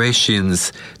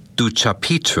Deliberations du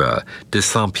Chapitre de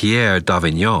Saint-Pierre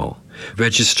d'Avignon,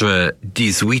 Registre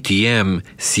 18e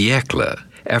siècle,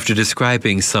 after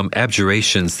describing some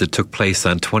abjurations that took place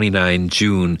on 29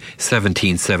 June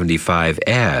 1775,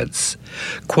 adds,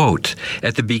 quote,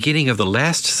 at the beginning of the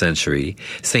last century,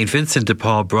 St. Vincent de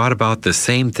Paul brought about the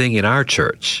same thing in our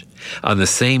church. On the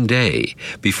same day,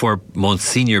 before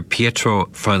Monsignor Pietro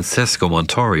Francesco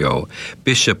Montorio,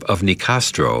 Bishop of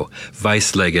Nicastro,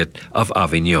 vice-legate of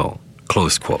Avignon,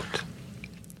 close quote.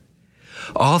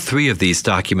 All three of these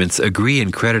documents agree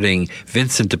in crediting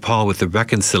Vincent de Paul with the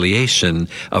reconciliation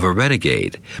of a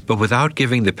renegade, but without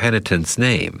giving the penitent's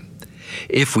name,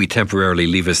 if we temporarily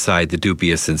leave aside the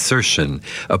dubious insertion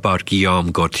about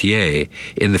Guillaume Gautier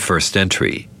in the first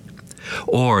entry,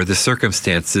 or the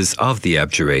circumstances of the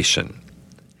abjuration.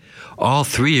 All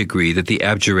three agree that the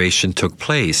abjuration took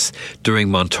place during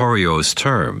Montorio's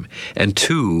term, and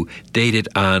two date it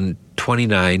on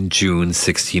 29 June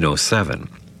 1607.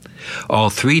 All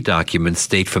three documents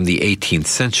date from the 18th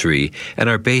century and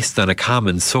are based on a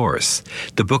common source,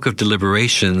 the Book of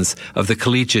Deliberations of the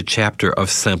Collegiate Chapter of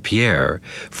Saint-Pierre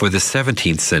for the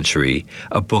 17th century,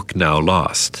 a book now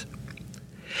lost.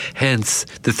 Hence,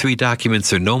 the three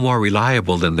documents are no more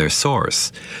reliable than their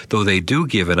source, though they do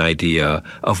give an idea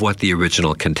of what the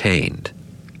original contained.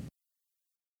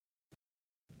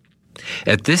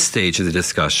 At this stage of the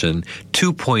discussion,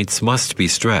 2 points must be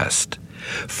stressed.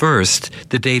 First,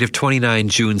 the date of 29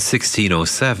 June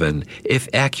 1607, if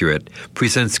accurate,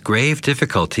 presents grave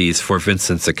difficulties for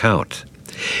Vincent's account.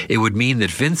 It would mean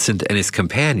that Vincent and his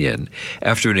companion,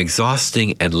 after an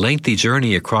exhausting and lengthy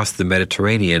journey across the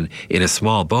Mediterranean in a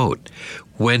small boat,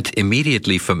 went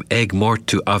immediately from Aigues-Mortes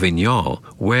to Avignon,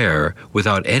 where,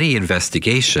 without any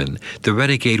investigation, the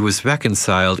renegade was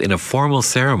reconciled in a formal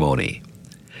ceremony.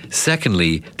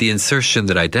 Secondly, the insertion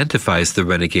that identifies the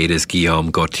renegade as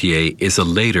Guillaume Gautier is a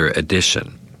later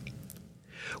addition.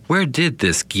 Where did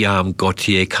this Guillaume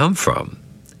Gautier come from?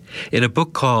 In a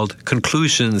book called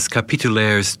Conclusions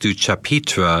Capitulaires du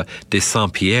Chapitre de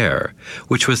Saint-Pierre,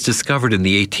 which was discovered in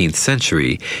the 18th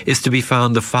century, is to be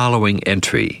found the following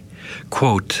entry,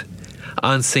 quote,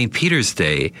 "On St. Peter's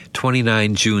Day,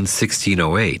 29 June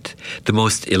 1608, the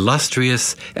most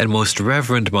illustrious and most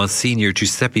reverend Monsignor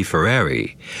Giuseppe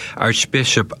Ferrari,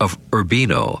 Archbishop of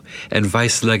Urbino and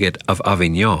Vice-Legate of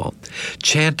Avignon,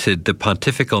 chanted the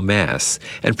Pontifical Mass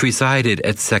and presided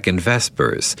at Second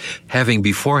Vespers, having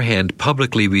beforehand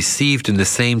publicly received in the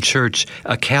same church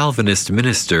a Calvinist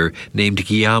minister named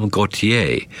Guillaume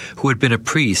Gautier, who had been a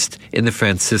priest in the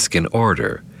Franciscan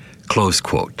order." Close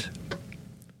quote.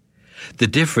 The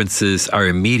differences are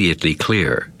immediately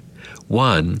clear.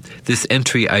 One, this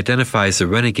entry identifies a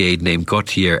renegade named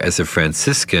Gautier as a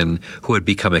Franciscan who had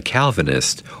become a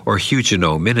Calvinist or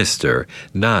Huguenot minister,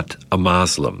 not a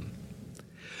Muslim.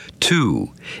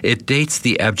 Two, it dates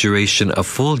the abjuration a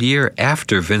full year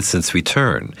after Vincent's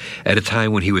return, at a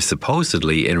time when he was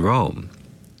supposedly in Rome.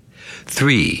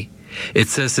 Three, it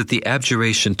says that the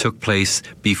abjuration took place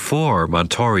before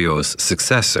Montorio's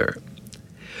successor.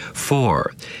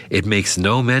 4. It makes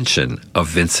no mention of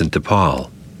Vincent de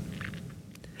Paul.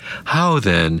 How,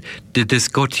 then, did this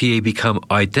Gautier become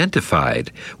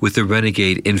identified with the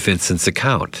renegade in Vincent's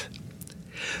account?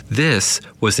 This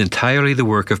was entirely the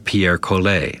work of Pierre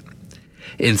Collet.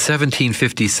 In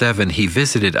 1757, he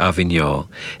visited Avignon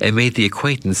and made the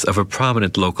acquaintance of a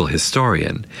prominent local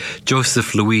historian,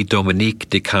 Joseph Louis Dominique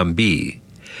de Cambie,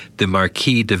 the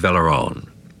Marquis de Velleron.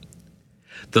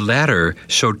 The latter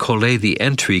showed Collet the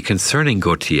entry concerning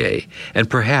Gautier, and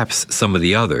perhaps some of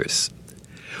the others.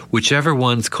 Whichever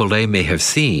ones Collet may have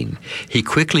seen, he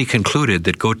quickly concluded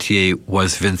that Gautier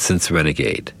was Vincent's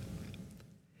renegade.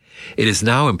 It is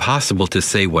now impossible to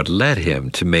say what led him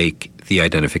to make the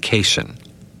identification.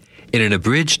 In an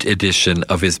abridged edition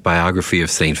of his biography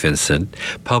of St. Vincent,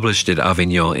 published at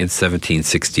Avignon in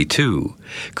 1762,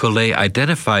 Collet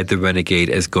identified the renegade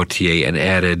as Gautier and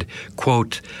added,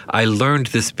 quote, "I learned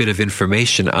this bit of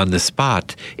information on the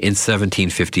spot in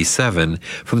 1757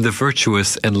 from the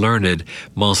virtuous and learned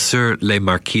Monsieur le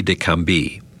Marquis de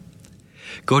Cambie."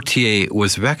 Gautier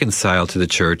was reconciled to the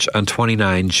church on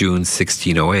 29 June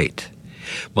 1608.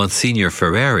 Monsignor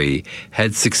Ferrari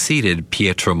had succeeded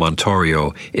Pietro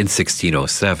Montorio in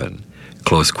 1607.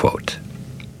 Close quote.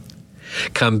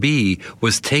 Cambie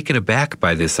was taken aback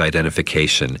by this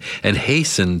identification and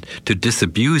hastened to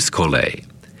disabuse Collet.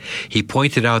 He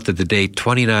pointed out that the date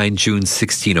 29 June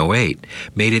 1608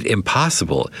 made it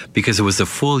impossible because it was a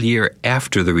full year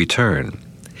after the return.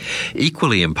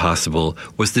 Equally impossible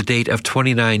was the date of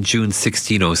 29 June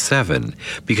 1607,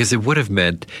 because it would have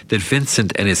meant that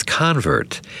Vincent and his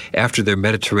convert, after their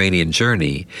Mediterranean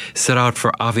journey, set out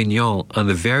for Avignon on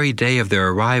the very day of their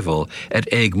arrival at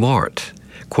Aigues-Mortes,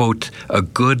 quote, "a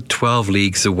good 12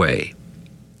 leagues away."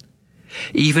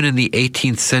 Even in the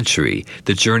 18th century,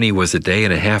 the journey was a day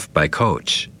and a half by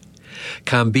coach.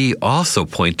 Cambie also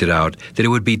pointed out that it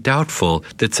would be doubtful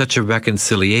that such a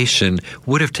reconciliation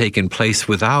would have taken place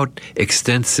without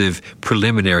extensive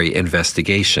preliminary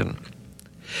investigation.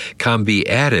 Cambie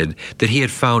added that he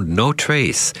had found no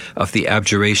trace of the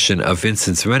abjuration of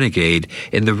Vincent's renegade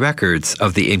in the records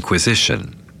of the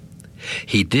Inquisition.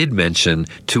 He did mention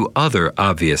two other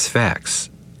obvious facts.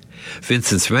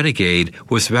 Vincent's renegade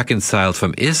was reconciled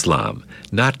from Islam,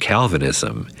 not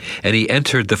Calvinism, and he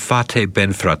entered the Fate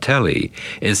Ben Fratelli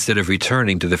instead of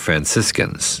returning to the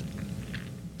Franciscans.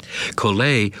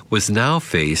 Collet was now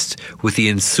faced with the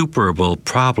insuperable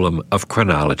problem of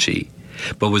chronology,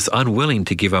 but was unwilling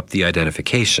to give up the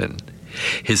identification.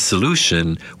 His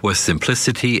solution was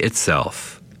simplicity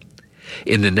itself.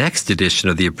 In the next edition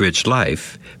of the Abridged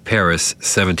Life, Paris,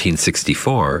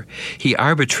 1764, he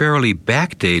arbitrarily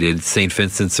backdated St.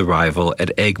 Vincent's arrival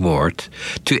at Aigues-Mortes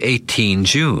to 18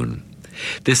 June.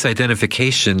 This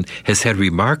identification has had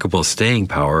remarkable staying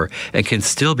power and can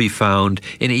still be found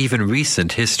in even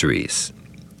recent histories.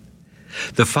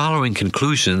 The following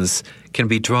conclusions can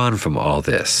be drawn from all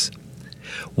this.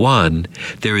 1.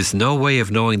 There is no way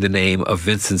of knowing the name of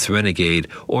Vincent's renegade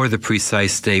or the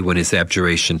precise day when his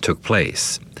abjuration took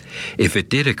place. If it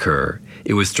did occur,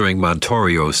 it was during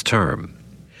Montorio's term.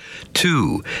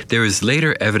 2. There is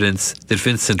later evidence that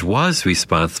Vincent was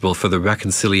responsible for the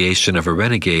reconciliation of a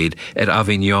renegade at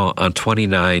Avignon on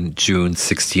 29 June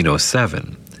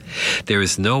 1607. There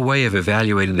is no way of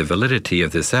evaluating the validity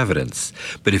of this evidence,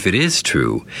 but if it is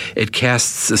true, it casts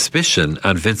suspicion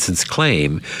on Vincent's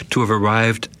claim to have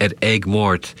arrived at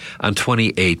Aigues-Mortes on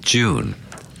 28 June.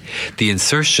 The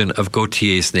insertion of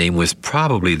Gautier's name was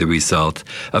probably the result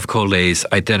of Collet's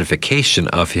identification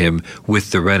of him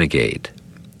with the renegade.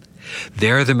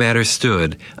 There the matter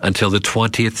stood until the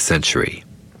 20th century.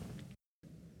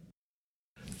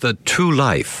 The true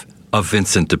life of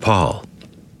Vincent de Paul.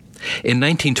 In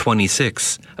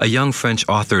 1926, a young French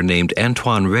author named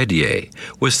Antoine Redier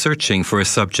was searching for a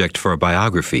subject for a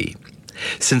biography.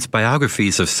 Since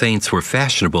biographies of saints were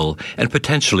fashionable and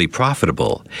potentially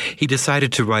profitable, he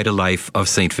decided to write a life of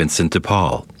St. Vincent de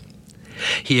Paul.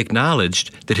 He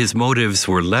acknowledged that his motives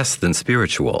were less than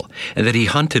spiritual and that he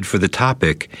hunted for the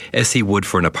topic as he would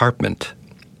for an apartment.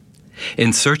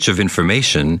 In search of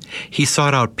information, he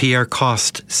sought out Pierre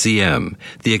Coste, C.M.,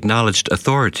 the acknowledged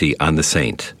authority on the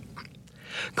saint.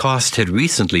 Coste had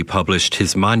recently published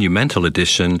his monumental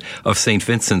edition of St.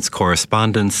 Vincent's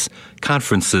correspondence,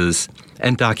 conferences,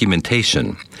 and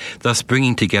documentation, thus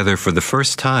bringing together for the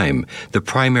first time the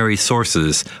primary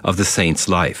sources of the saint's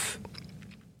life.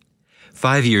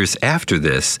 5 years after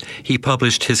this, he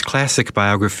published his classic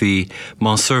biography,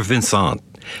 Monsieur Vincent,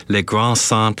 Le Grand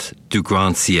Saint du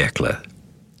Grand Siècle.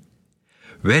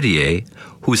 Redier,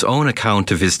 whose own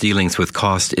account of his dealings with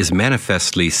Coste is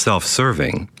manifestly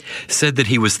self-serving, said that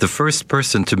he was the first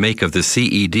person to make of the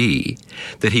CED,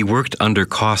 that he worked under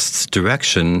Coste's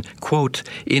direction, quote,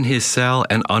 in his cell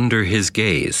and under his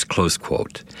gaze, close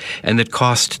quote, and that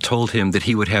Coste told him that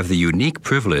he would have the unique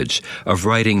privilege of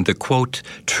writing the, quote,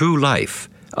 true life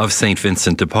of St.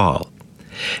 Vincent de Paul.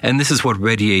 And this is what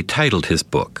Redier titled his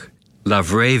book, La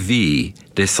vraie vie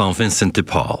de Saint Vincent de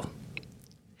Paul.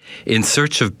 In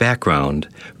search of background,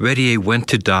 Redier went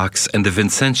to Dax and the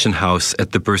Vincentian house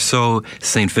at the Berceau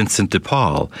St. Vincent de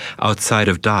Paul outside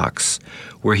of Dax,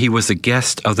 where he was a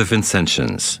guest of the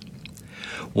Vincentians.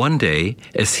 One day,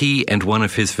 as he and one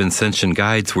of his Vincentian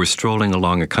guides were strolling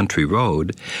along a country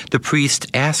road, the priest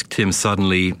asked him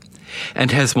suddenly,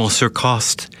 "And has Monsieur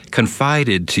Coste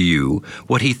confided to you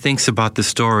what he thinks about the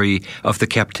story of the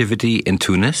captivity in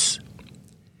Tunis?"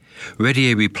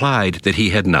 Redier replied that he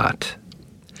had not.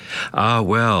 "Ah,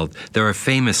 well, there are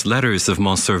famous letters of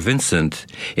Monsieur Vincent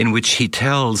in which he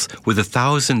tells with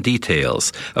 1,000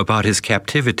 details about his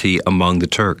captivity among the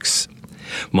Turks.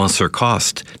 Monsieur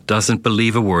Coste doesn't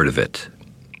believe a word of it."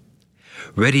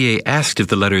 Redier asked if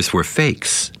the letters were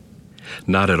fakes.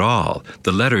 "Not at all.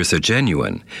 The letters are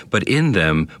genuine, but in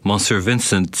them Monsieur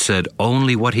Vincent said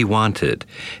only what he wanted,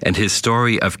 and his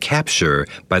story of capture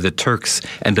by the Turks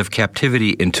and of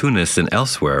captivity in Tunis and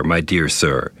elsewhere, my dear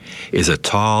sir, is a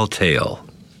tall tale."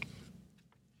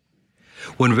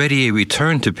 When Redier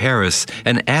returned to Paris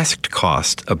and asked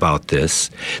Coste about this,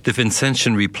 the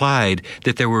Vincentian replied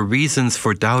that there were reasons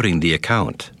for doubting the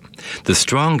account. The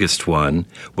strongest one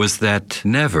was that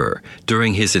never,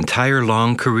 during his entire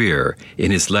long career,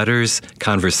 in his letters,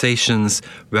 conversations,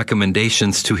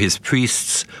 recommendations to his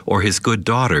priests or his good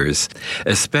daughters,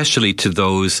 especially to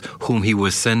those whom he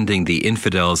was sending the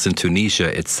infidels in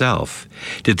Tunisia itself,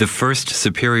 did the first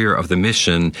superior of the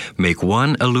mission make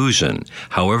one allusion,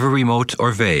 however remote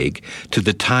or vague, to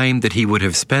the time that he would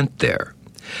have spent there.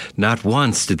 Not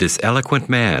once did this eloquent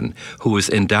man, who was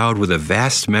endowed with a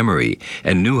vast memory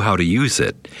and knew how to use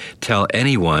it, tell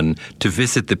anyone to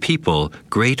visit the people,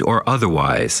 great or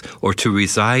otherwise, or to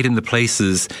reside in the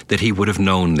places that he would have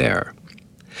known there.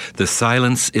 The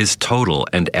silence is total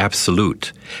and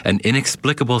absolute, an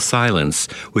inexplicable silence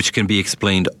which can be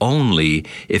explained only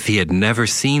if he had never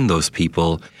seen those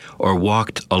people or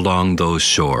walked along those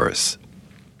shores.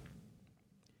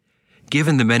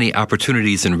 Given the many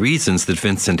opportunities and reasons that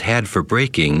Vincent had for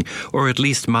breaking, or at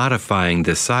least modifying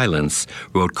this silence,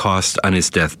 wrote Coste on his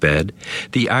deathbed,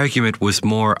 the argument was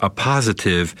more a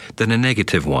positive than a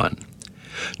negative one.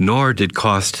 Nor did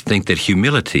Coste think that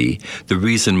humility, the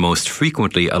reason most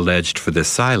frequently alleged for this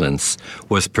silence,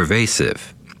 was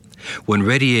pervasive. When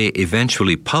Redier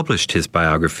eventually published his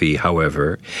biography,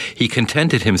 however, he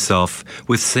contented himself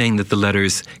with saying that the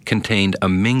letters contained a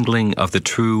mingling of the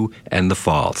true and the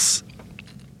false.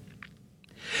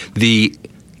 The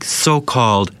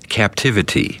so-called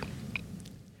captivity.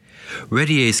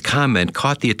 Redier's comment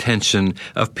caught the attention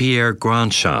of Pierre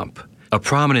Grandchamp, a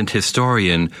prominent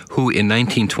historian who in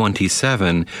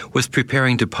 1927 was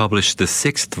preparing to publish the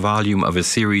 6th volume of a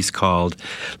series called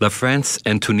La France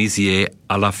and Tunisie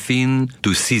à la fin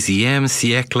du 6e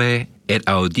siècle et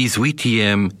au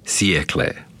 18e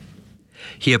siècle.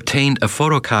 He obtained a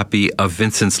photocopy of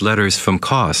Vincent's letters from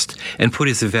Coste and put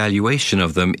his evaluation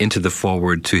of them into the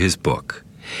foreword to his book.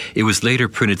 It was later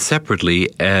printed separately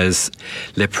as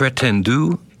Les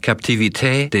prétendues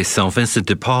captivités de Saint Vincent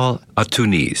de Paul à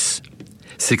Tunis,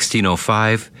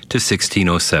 1605 to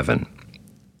 1607.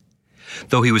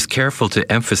 Though he was careful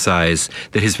to emphasize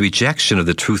that his rejection of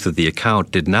the truth of the account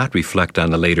did not reflect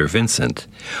on the later Vincent,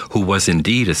 who was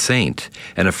indeed a saint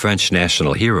and a French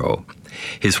national hero,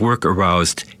 his work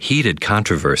aroused heated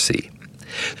controversy.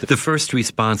 The first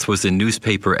response was in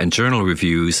newspaper and journal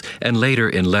reviews, and later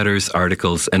in letters,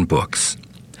 articles, and books.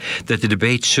 That the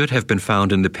debate should have been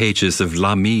found in the pages of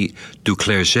L'Ami du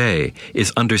Clergé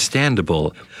is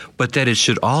understandable, but that it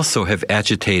should also have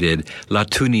agitated La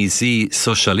Tunisie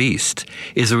socialiste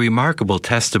is a remarkable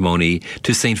testimony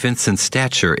to St. Vincent's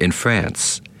stature in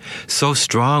France. So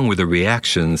strong were the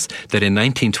reactions that in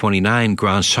 1929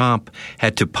 Grandchamp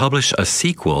had to publish a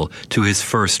sequel to his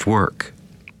first work.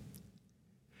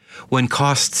 When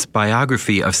Coste's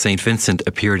biography of St. Vincent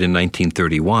appeared in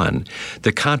 1931,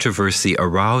 the controversy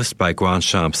aroused by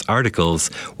Grandchamp's articles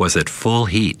was at full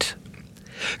heat.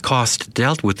 Coste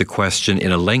dealt with the question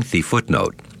in a lengthy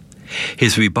footnote.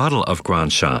 His rebuttal of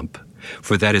Grandchamp,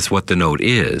 for that is what the note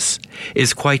is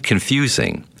quite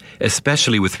confusing,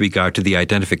 especially with regard to the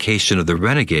identification of the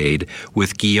renegade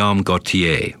with Guillaume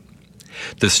Gautier.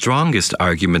 The strongest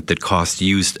argument that Coste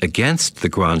used against the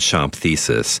Grandchamp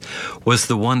thesis was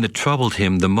the one that troubled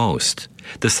him the most,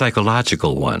 the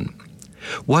psychological one.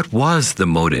 What was the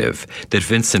motive that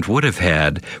Vincent would have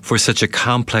had for such a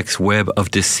complex web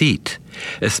of deceit,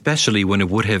 especially when it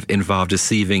would have involved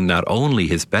deceiving not only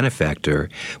his benefactor,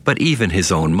 but even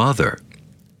his own mother?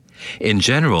 In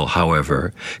general,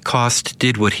 however, Coste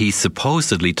did what he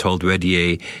supposedly told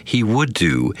Redier he would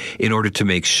do in order to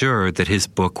make sure that his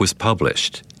book was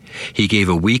published. He gave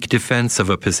a weak defense of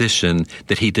a position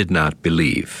that he did not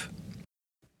believe.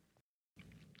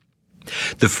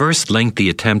 The first lengthy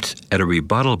attempt at a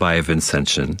rebuttal by a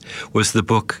Vincentian was the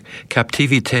book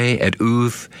Captivité et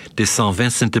œuvre de Saint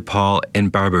Vincent de Paul en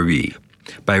Barbarie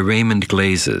by Raymond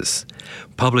Glazes,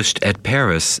 published at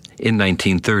Paris in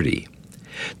 1930.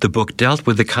 The book dealt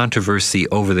with the controversy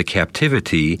over the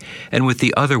captivity and with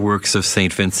the other works of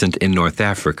St. Vincent in North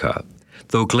Africa.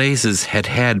 Though Glazes had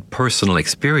had personal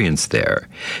experience there,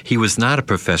 he was not a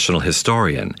professional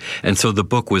historian, and so the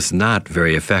book was not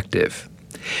very effective.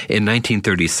 In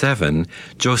 1937,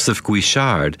 Joseph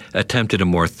Guichard attempted a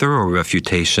more thorough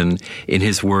refutation in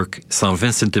his work Saint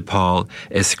Vincent de Paul,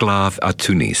 Esclave à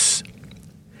Tunis.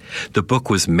 The book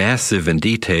was massive and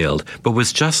detailed, but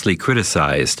was justly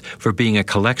criticized for being a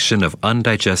collection of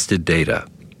undigested data.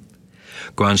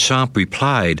 Grandchamp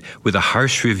replied with a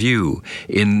harsh review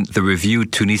in the Revue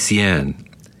Tunisienne,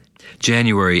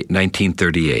 January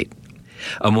 1938.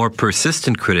 A more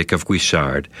persistent critic of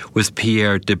Guichard was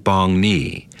Pierre de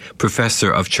Bongny,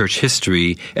 professor of church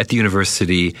history at the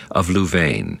University of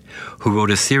Louvain, who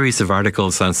wrote a series of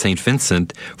articles on St.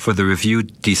 Vincent for the Revue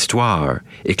d'Histoire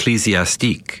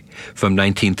Ecclésiastique from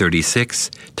 1936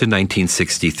 to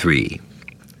 1963.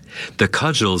 The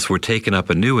cudgels were taken up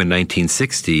anew in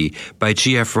 1960 by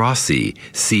G.F. Rossi,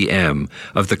 C.M.,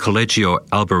 of the Collegio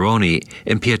Alberoni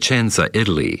in Piacenza,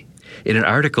 Italy, in an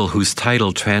article whose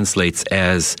title translates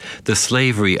as The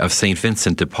Slavery of St.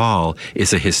 Vincent de Paul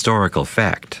is a Historical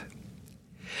Fact.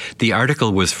 The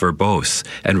article was verbose,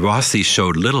 and Rossi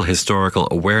showed little historical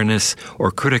awareness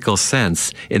or critical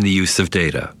sense in the use of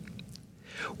data.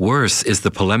 Worse is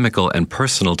the polemical and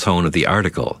personal tone of the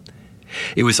article.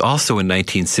 It was also in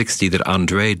 1960 that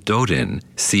André Dodin,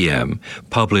 CM,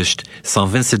 published Saint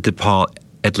Vincent de Paul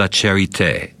et la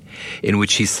Charité, in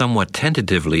which he somewhat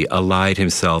tentatively allied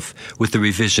himself with the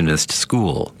revisionist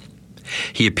school.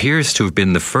 He appears to have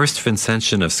been the first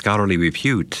Vincentian of scholarly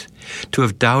repute to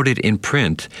have doubted in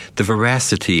print the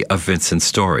veracity of Vincent's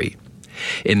story.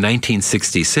 In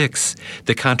 1966,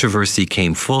 the controversy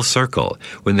came full circle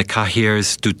when the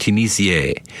Cahiers du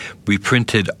Tunisier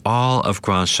reprinted all of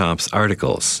Grandchamp's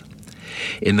articles.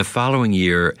 In the following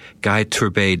year, Guy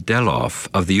Turbet-Deloff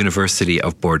of the University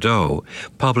of Bordeaux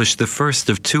published the first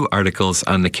of two articles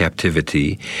on the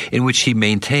captivity, in which he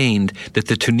maintained that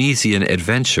the Tunisian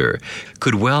adventure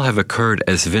could well have occurred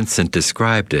as Vincent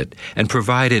described it, and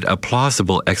provided a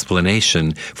plausible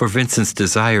explanation for Vincent's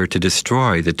desire to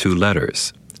destroy the two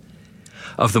letters.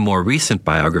 Of the more recent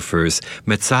biographers,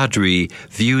 Metzadri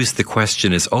views the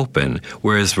question as open,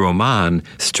 whereas Roman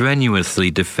strenuously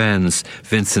defends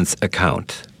Vincent's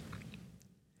account.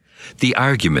 The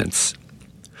arguments.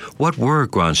 What were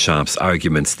Grandchamp's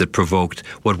arguments that provoked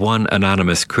what one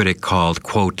anonymous critic called,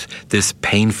 quote, this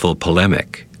painful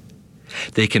polemic?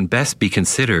 They can best be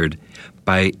considered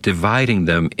by dividing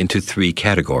them into three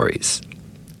categories.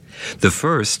 The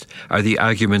first are the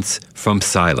arguments from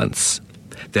silence.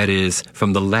 That is,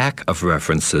 from the lack of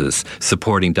references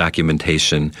supporting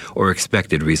documentation or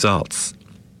expected results.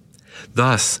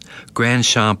 Thus,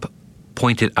 Grandchamp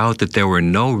pointed out that there were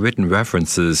no written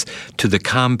references to the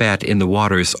combat in the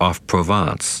waters off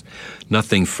Provence.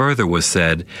 Nothing further was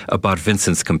said about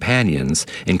Vincent's companions,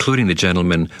 including the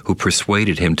gentleman who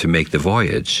persuaded him to make the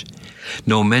voyage.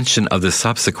 No mention of the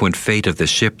subsequent fate of the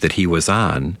ship that he was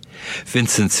on,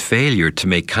 Vincent's failure to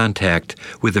make contact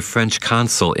with the French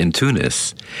consul in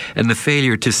Tunis, and the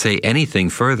failure to say anything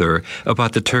further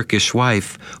about the Turkish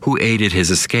wife who aided his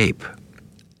escape.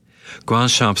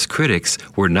 Grandchamp's critics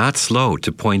were not slow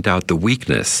to point out the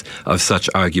weakness of such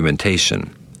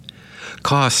argumentation.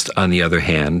 Coste, on the other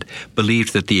hand,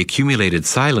 believed that the accumulated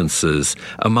silences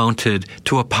amounted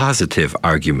to a positive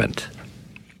argument.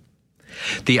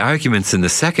 The arguments in the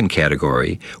second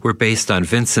category were based on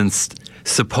Vincent's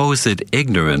supposed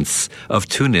ignorance of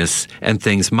Tunis and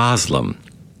things Moslem,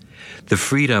 the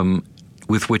freedom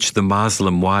with which the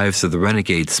Moslem wives of the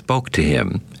renegade spoke to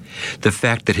him, the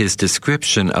fact that his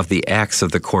description of the acts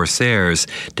of the corsairs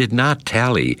did not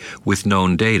tally with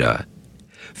known data,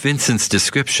 Vincent's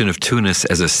description of Tunis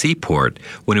as a seaport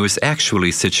when it was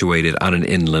actually situated on an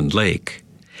inland lake,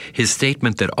 his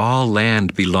statement that all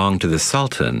land belonged to the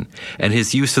Sultan, and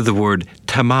his use of the word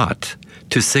tamat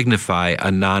to signify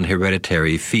a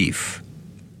non-hereditary fief.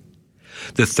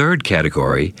 The third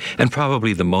category, and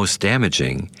probably the most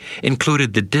damaging,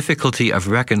 included the difficulty of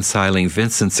reconciling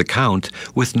Vincent's account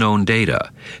with known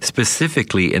data,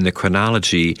 specifically in the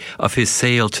chronology of his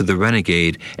sail to the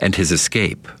renegade and his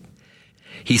escape.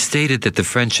 He stated that the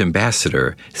French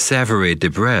ambassador, Savary de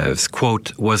Breves,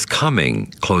 quote, was coming,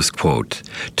 close quote,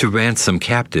 to ransom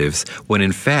captives when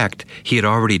in fact he had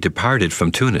already departed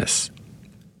from Tunis.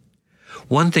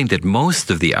 One thing that most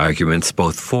of the arguments,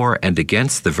 both for and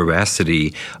against the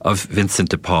veracity of Vincent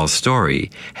de Paul's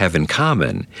story, have in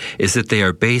common is that they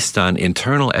are based on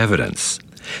internal evidence,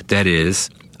 that is,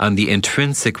 on the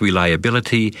intrinsic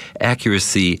reliability,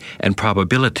 accuracy, and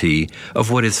probability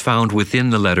of what is found within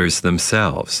the letters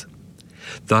themselves.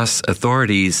 Thus,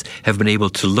 authorities have been able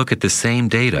to look at the same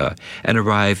data and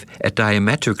arrive at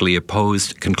diametrically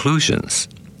opposed conclusions.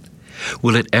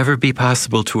 Will it ever be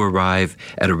possible to arrive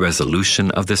at a resolution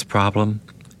of this problem?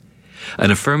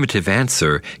 An affirmative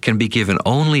answer can be given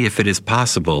only if it is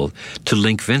possible to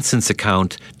link Vincent's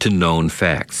account to known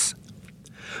facts.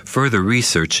 Further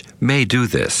research may do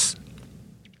this.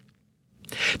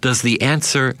 Does the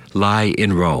answer lie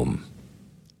in Rome?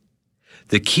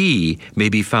 The key may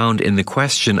be found in the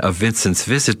question of Vincent's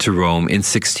visit to Rome in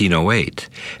 1608,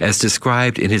 as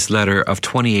described in his letter of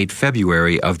 28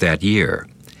 February of that year.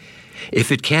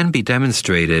 If it can be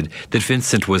demonstrated that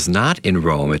Vincent was not in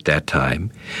Rome at that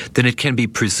time, then it can be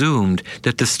presumed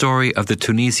that the story of the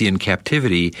Tunisian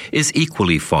captivity is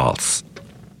equally false.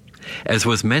 As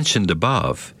was mentioned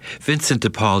above, Vincent de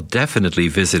Paul definitely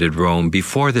visited Rome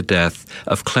before the death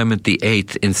of Clement VIII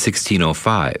in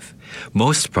 1605,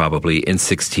 most probably in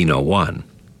 1601.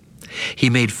 He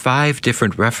made 5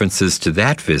 different references to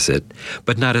that visit,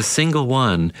 but not a single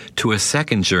one to a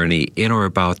second journey in or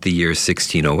about the year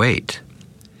 1608.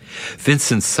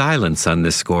 Vincent's silence on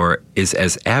this score is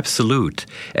as absolute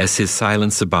as his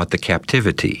silence about the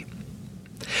captivity.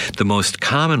 The most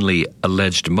commonly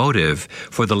alleged motive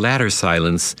for the latter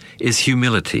silence is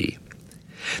humility.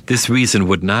 This reason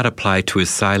would not apply to his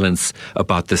silence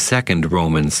about the second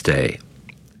Roman stay.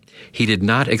 He did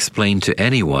not explain to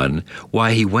anyone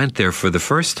why he went there for the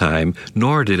first time,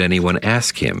 nor did anyone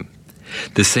ask him.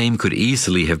 The same could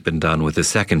easily have been done with the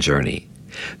second journey.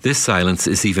 This silence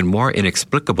is even more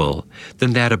inexplicable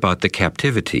than that about the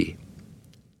captivity.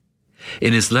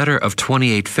 In his letter of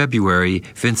 28 February,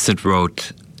 Vincent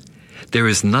wrote, "There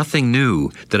is nothing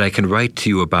new that I can write to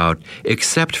you about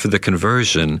except for the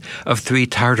conversion of 3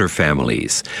 Tartar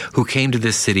families who came to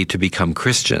this city to become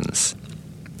Christians.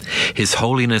 His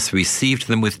Holiness received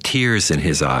them with tears in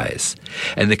his eyes,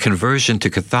 and the conversion to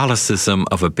Catholicism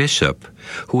of a bishop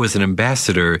who was an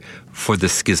ambassador for the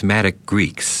schismatic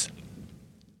Greeks."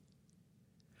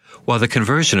 While the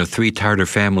conversion of 3 Tartar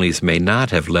families may not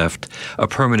have left a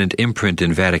permanent imprint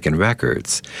in Vatican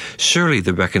records, surely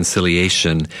the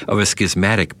reconciliation of a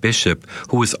schismatic bishop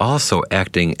who was also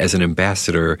acting as an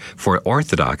ambassador for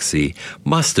orthodoxy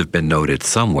must have been noted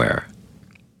somewhere.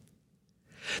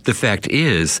 The fact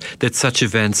is that such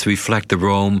events reflect the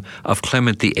Rome of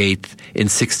Clement VIII in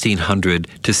 1600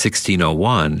 to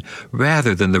 1601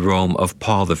 rather than the Rome of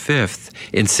Paul V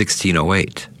in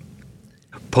 1608.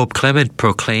 Pope Clement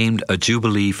proclaimed a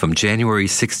jubilee from January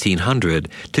 1600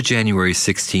 to January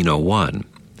 1601.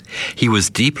 He was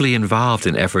deeply involved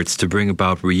in efforts to bring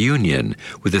about reunion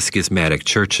with the schismatic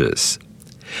churches.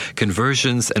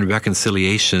 Conversions and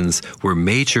reconciliations were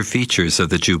major features of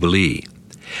the jubilee.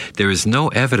 There is no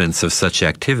evidence of such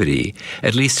activity,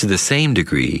 at least to the same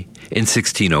degree, in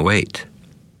 1608.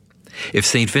 If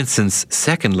St. Vincent's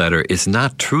second letter is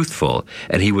not truthful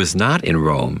and he was not in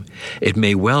Rome, it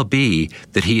may well be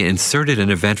that he inserted an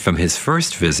event from his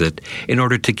first visit in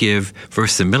order to give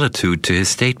verisimilitude to his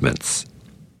statements.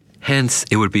 Hence,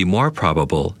 it would be more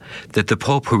probable that the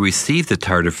Pope who received the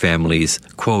Tartar families,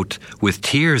 quote, with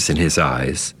tears in his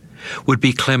eyes, would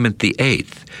be Clement VIII,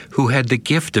 who had the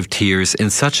gift of tears in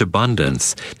such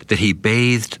abundance that he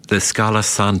bathed the Scala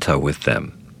Santa with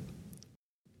them.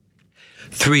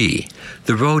 3.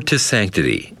 The Road to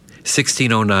Sanctity,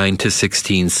 1609 to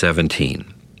 1617.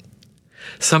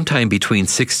 Sometime between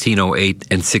 1608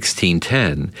 and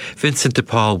 1610, Vincent de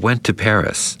Paul went to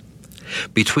Paris.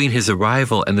 Between his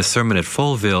arrival and the sermon at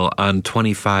Folleville on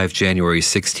 25 January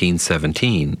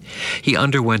 1617, he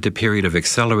underwent a period of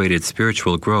accelerated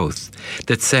spiritual growth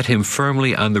that set him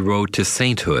firmly on the road to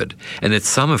sainthood and that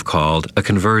some have called a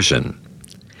conversion.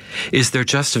 Is there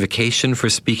justification for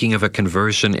speaking of a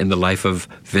conversion in the life of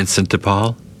Vincent de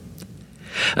Paul?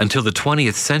 Until the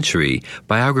 20th century,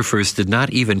 biographers did not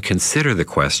even consider the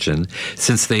question,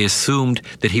 since they assumed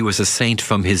that he was a saint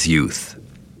from his youth.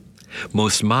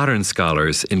 Most modern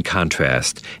scholars, in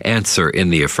contrast, answer in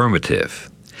the affirmative.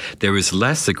 There is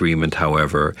less agreement,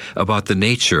 however, about the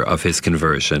nature of his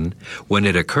conversion, when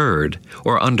it occurred,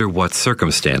 or under what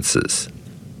circumstances.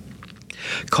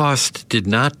 Coste did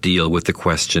not deal with the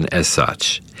question as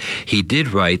such. He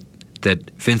did write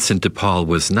that Vincent de Paul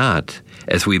was not,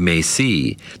 as we may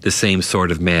see, the same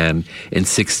sort of man in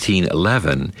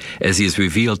 1611 as he is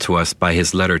revealed to us by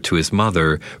his letter to his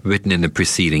mother written in the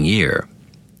preceding year.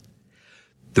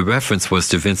 The reference was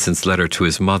to Vincent's letter to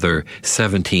his mother,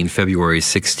 17 February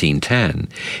 1610,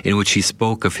 in which he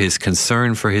spoke of his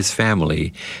concern for his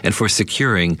family and for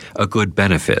securing a good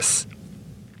benefice.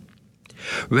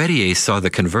 Redier saw the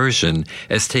conversion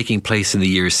as taking place in the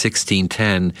years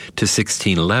 1610 to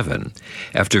 1611,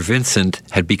 after Vincent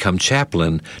had become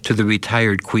chaplain to the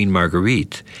retired Queen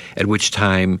Marguerite, at which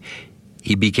time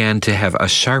he began to have a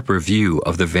sharper view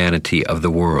of the vanity of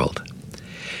the world.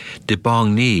 De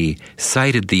Bongny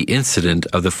cited the incident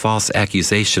of the false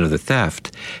accusation of the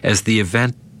theft as the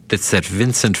event that set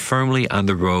Vincent firmly on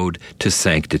the road to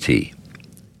sanctity.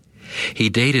 He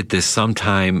dated this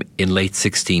sometime in late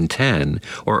 1610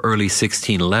 or early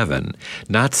 1611,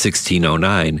 not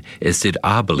 1609, as did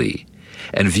Abele,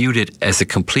 and viewed it as a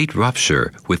complete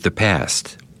rupture with the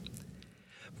past.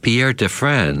 Pierre de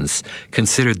France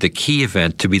considered the key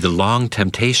event to be the long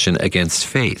temptation against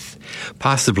faith,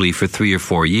 possibly for 3 or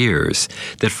 4 years,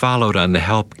 that followed on the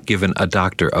help given a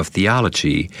doctor of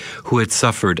theology who had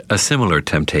suffered a similar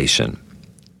temptation.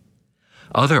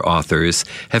 Other authors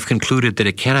have concluded that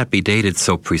it cannot be dated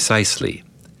so precisely.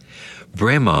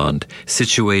 Bremond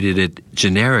situated it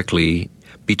generically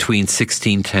between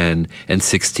 1610 and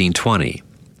 1620.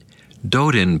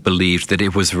 Dodin believed that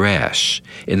it was rash,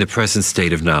 in the present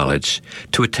state of knowledge,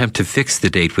 to attempt to fix the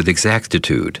date with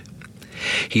exactitude.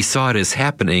 He saw it as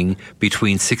happening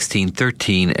between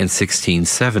 1613 and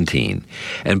 1617,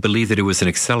 and believed that it was an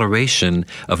acceleration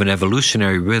of an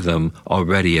evolutionary rhythm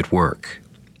already at work.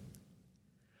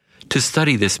 To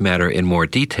study this matter in more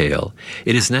detail,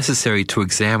 it is necessary to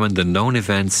examine the known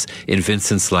events in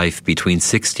Vincent's life between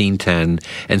 1610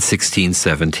 and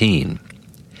 1617.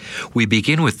 We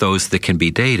begin with those that can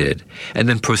be dated, and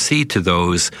then proceed to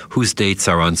those whose dates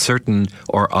are uncertain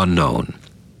or unknown.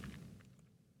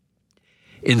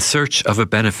 In search of a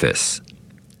benefice.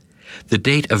 The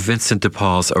date of Vincent de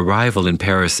Paul's arrival in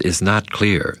Paris is not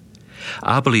clear.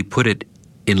 Abele put it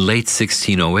in late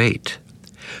 1608.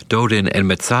 Dodin and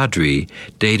Metzadri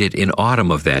date it in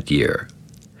autumn of that year.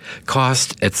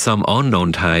 Cost at some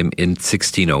unknown time in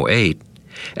 1608,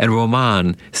 and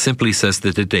Roman simply says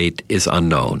that the date is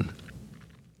unknown.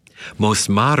 Most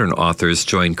modern authors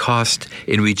join Cost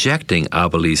in rejecting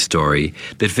Abele's story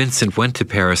that Vincent went to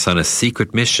Paris on a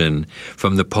secret mission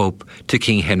from the Pope to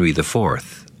King Henry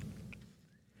IV.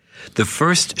 The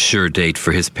first sure date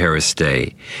for his Paris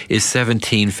stay is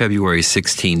 17 February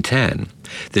 1610,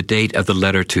 the date of the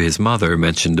letter to his mother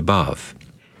mentioned above.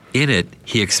 In it,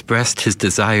 he expressed his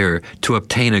desire to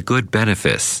obtain a good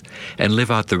benefice and live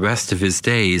out the rest of his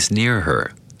days near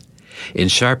her. In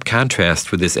sharp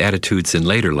contrast with his attitudes in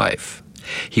later life,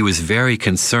 he was very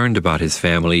concerned about his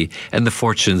family and the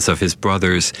fortunes of his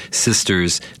brothers,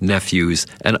 sisters, nephews,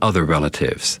 and other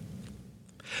relatives.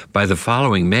 By the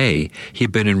following May, he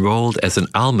had been enrolled as an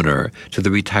almoner to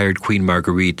the retired Queen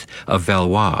Marguerite of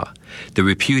Valois, the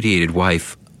repudiated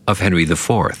wife of Henry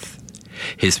IV.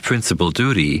 His principal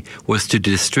duty was to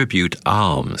distribute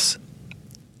alms.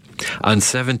 On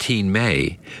 17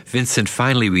 May, Vincent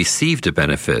finally received a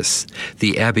benefice,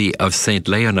 the Abbey of Saint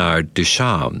Leonard du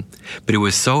Cham, but it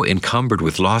was so encumbered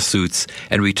with lawsuits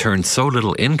and returned so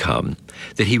little income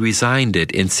that he resigned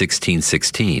it in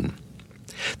 1616.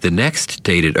 The next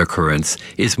dated occurrence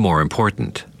is more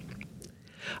important.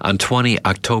 On 20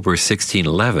 October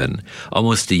 1611,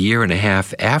 almost a year and a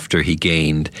half after he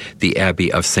gained the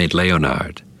Abbey of Saint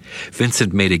Leonard,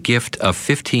 Vincent made a gift of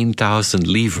 15,000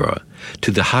 livres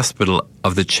to the Hospital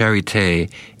of the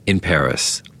Charité in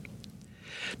Paris.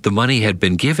 The money had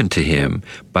been given to him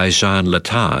by Jean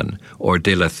Latin, or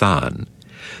de Lathan,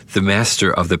 the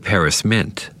master of the Paris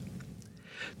Mint.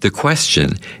 The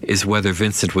question is whether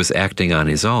Vincent was acting on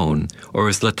his own or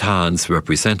as Latin's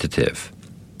representative.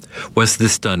 Was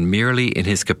this done merely in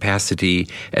his capacity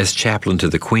as chaplain to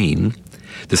the Queen?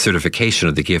 The certification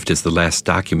of the gift is the last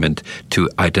document to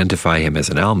identify him as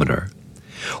an almoner.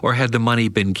 Or had the money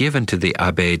been given to the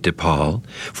Abbé de Paul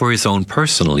for his own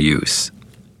personal use?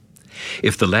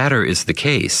 If the latter is the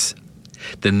case,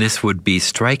 then this would be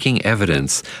striking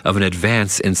evidence of an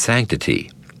advance in sanctity.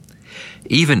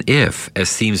 Even if, as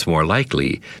seems more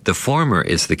likely, the former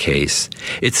is the case,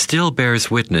 it still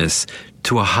bears witness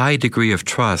to a high degree of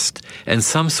trust and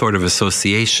some sort of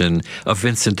association of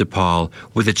Vincent de Paul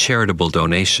with a charitable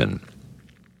donation.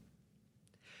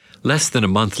 Less than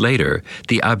a month later,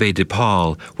 the Abbé de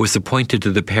Paul was appointed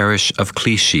to the parish of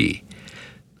Clichy.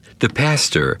 The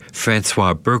pastor,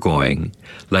 François Burgoyne,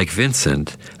 like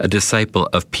Vincent, a disciple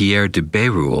of Pierre de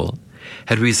Bérulle,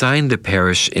 had resigned the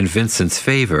parish in Vincent's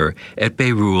favor at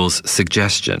Bérulle's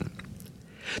suggestion.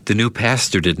 The new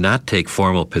pastor did not take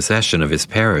formal possession of his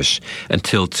parish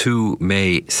until 2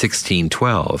 May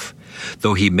 1612,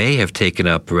 though he may have taken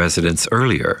up residence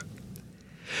earlier.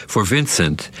 For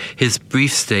Vincent, his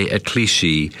brief stay at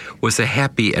Clichy was a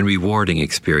happy and rewarding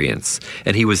experience,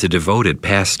 and he was a devoted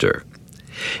pastor.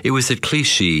 It was at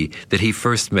Clichy that he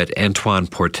first met Antoine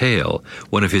Portel,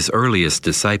 one of his earliest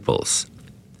disciples.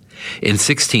 In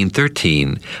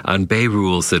 1613, on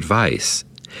Bérulle's advice,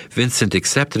 Vincent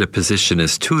accepted a position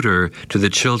as tutor to the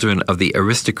children of the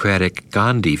aristocratic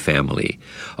Gondi family,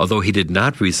 although he did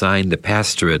not resign the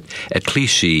pastorate at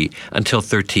Clichy until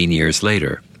 13 years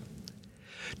later.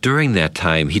 During that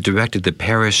time, he directed the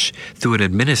parish through an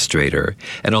administrator,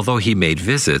 and although he made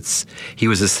visits, he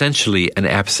was essentially an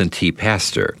absentee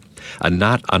pastor, a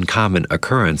not uncommon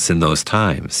occurrence in those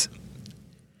times.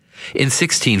 In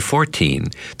 1614,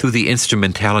 through the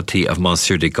instrumentality of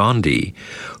Monsieur de Gondi,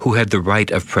 who had the right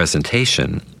of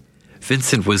presentation,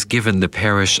 Vincent was given the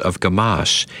parish of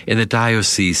Gamache in the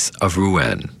Diocese of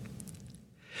Rouen.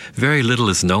 Very little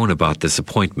is known about this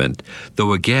appointment,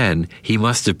 though again he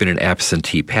must have been an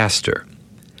absentee pastor.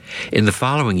 In the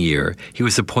following year, he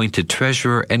was appointed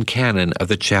treasurer and canon of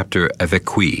the chapter of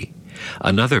Écueils,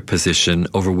 another position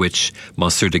over which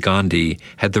Monsieur de Gondi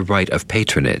had the right of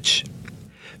patronage.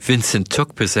 Vincent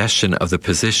took possession of the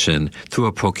position through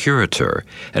a procurator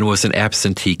and was an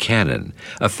absentee canon,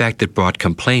 a fact that brought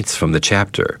complaints from the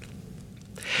chapter.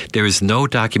 There is no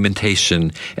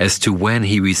documentation as to when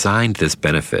he resigned this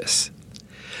benefice.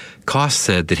 Cosse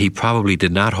said that he probably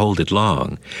did not hold it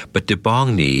long, but de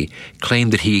Bongny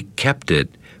claimed that he kept it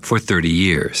for 30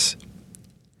 years.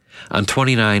 On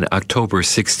 29 October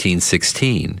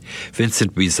 1616,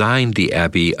 Vincent resigned the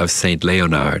Abbey of Saint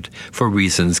Leonard for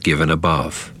reasons given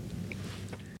above.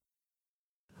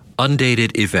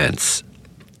 Undated events.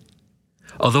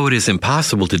 Although it is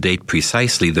impossible to date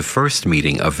precisely the first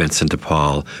meeting of Vincent de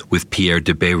Paul with Pierre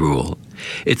de Bérulle,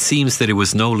 it seems that it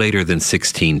was no later than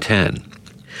 1610.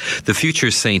 The future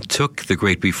saint took the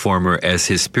great reformer as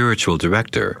his spiritual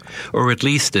director, or at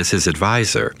least as his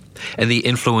advisor, and the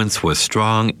influence was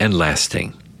strong and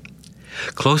lasting.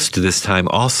 Close to this time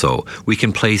also, we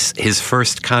can place his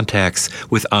first contacts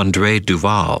with André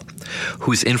Duval,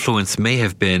 whose influence may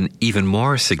have been even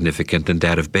more significant than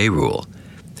that of Bérulle.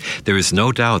 There is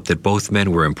no doubt that both men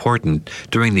were important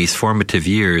during these formative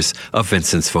years of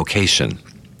Vincent's vocation.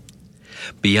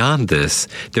 Beyond this,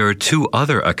 there are two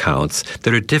other accounts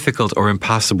that are difficult or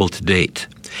impossible to date,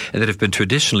 and that have been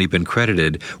traditionally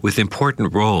credited with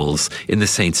important roles in the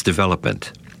saint's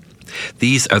development.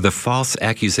 These are the false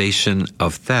accusation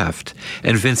of theft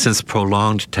and Vincent's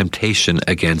prolonged temptation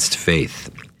against faith.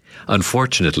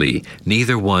 Unfortunately,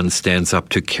 neither one stands up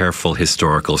to careful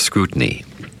historical scrutiny.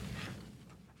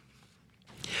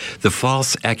 The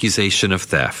false accusation of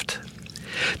theft.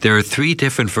 There are three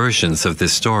different versions of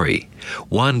this story,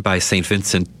 one by St.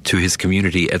 Vincent to his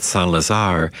community at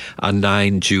Saint-Lazare on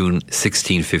 9 June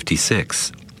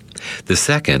 1656. The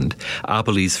second,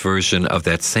 Abély's version of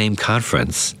that same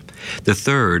conference. The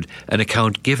third, an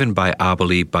account given by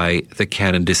Abély by the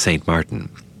Canon de Saint Martin.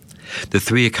 The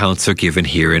three accounts are given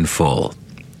here in full.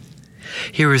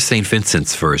 Here is St.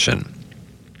 Vincent's version.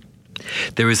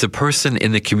 There is a person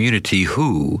in the community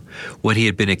who, when he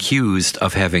had been accused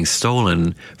of having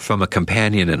stolen from a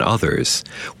companion and others,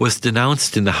 was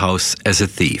denounced in the house as a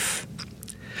thief.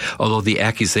 Although the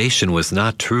accusation was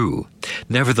not true,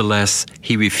 nevertheless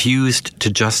he refused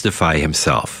to justify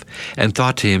himself, and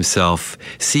thought to himself,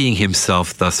 seeing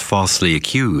himself thus falsely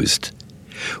accused,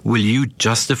 "Will you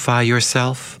justify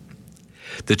yourself?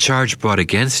 The charge brought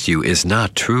against you is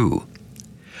not true."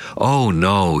 "Oh,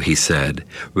 no," he said,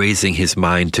 raising his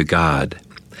mind to God.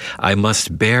 "I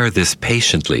must bear this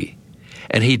patiently."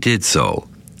 And he did so.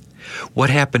 What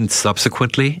happened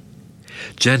subsequently?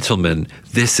 Gentlemen,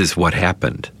 this is what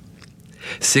happened.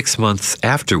 6 months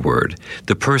afterward,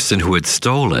 the person who had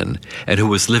stolen and who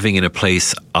was living in a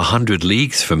place 100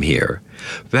 leagues from here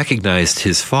recognized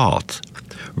his fault,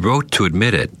 wrote to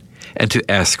admit it, and to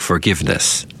ask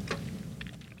forgiveness.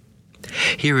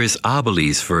 Here is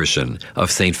Abély's version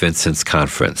of St. Vincent's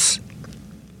conference.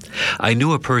 "I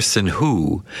knew a person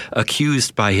who,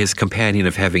 accused by his companion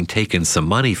of having taken some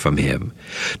money from him,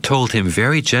 told him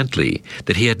very gently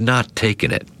that he had not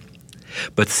taken it.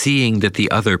 But seeing that the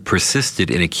other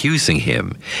persisted in accusing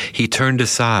him, he turned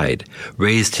aside,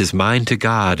 raised his mind to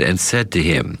God, and said to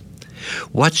him,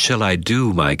 'What shall I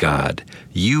do, my God?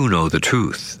 You know the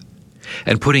truth.'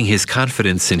 And putting his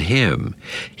confidence in him,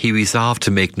 he resolved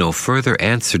to make no further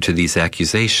answer to these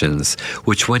accusations,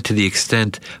 which went to the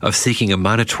extent of seeking a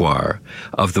monitoire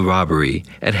of the robbery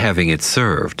and having it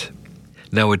served.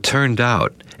 Now it turned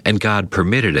out, and God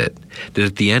permitted it, that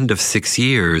at the end of 6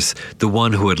 years, the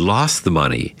one who had lost the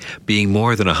money, being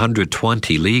more than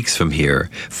 120 leagues from here,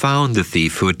 found the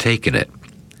thief who had taken it.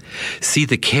 See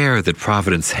the care that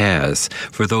Providence has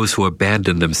for those who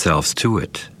abandon themselves to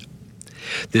it.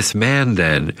 This man,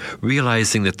 then,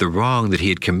 realizing that the wrong that he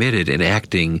had committed in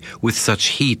acting with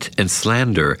such heat and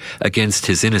slander against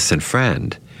his innocent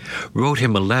friend, wrote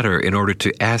him a letter in order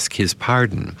to ask his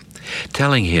pardon,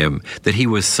 telling him that he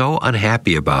was so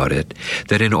unhappy about it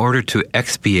that in order to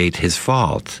expiate his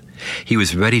fault, he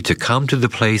was ready to come to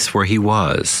the place where he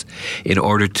was in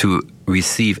order to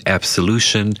receive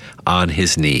absolution on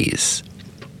his knees."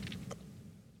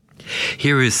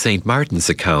 Here is St. Martin's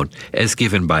account as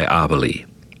given by Abély.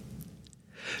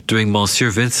 During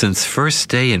Monsieur Vincent's first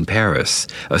stay in Paris,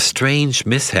 a strange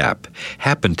mishap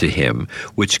happened to him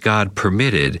which God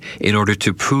permitted in order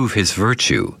to prove his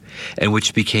virtue, and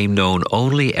which became known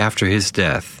only after his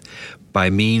death by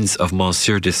means of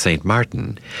Monsieur de Saint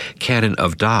Martin, Canon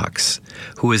of Dax,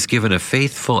 who has given a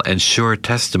faithful and sure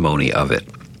testimony of it.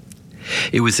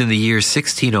 It was in the year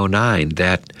 1609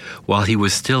 that, while he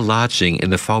was still lodging in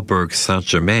the Faubourg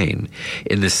Saint-Germain,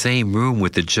 in the same room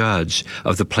with the judge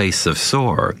of the place of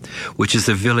Sours, which is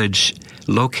a village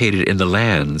located in the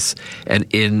lands and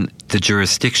in the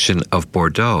jurisdiction of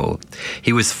Bordeaux,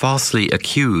 he was falsely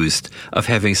accused of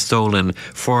having stolen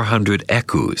 400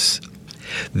 écus.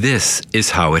 This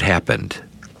is how it happened.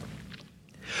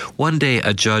 One day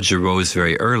a judge arose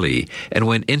very early and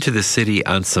went into the city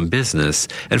on some business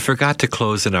and forgot to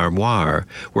close an armoire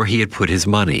where he had put his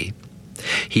money.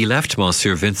 He left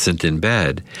Monsieur Vincent in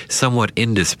bed, somewhat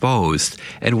indisposed,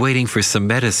 and waiting for some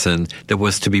medicine that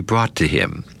was to be brought to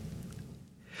him.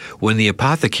 When the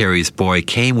apothecary's boy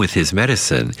came with his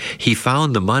medicine, he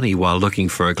found the money while looking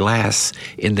for a glass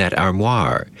in that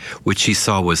armoire, which he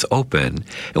saw was open,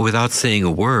 and without saying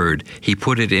a word, he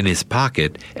put it in his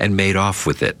pocket and made off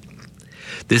with it.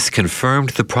 This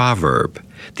confirmed the proverb,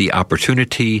 "The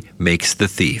opportunity makes the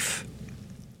thief."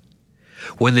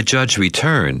 When the judge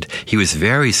returned, he was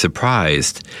very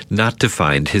surprised not to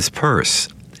find his purse.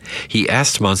 He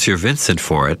asked Monsieur Vincent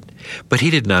for it, but he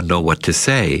did not know what to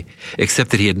say,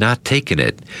 except that he had not taken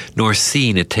it, nor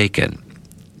seen it taken.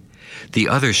 The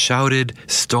other shouted,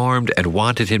 stormed, and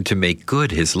wanted him to make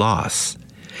good his loss.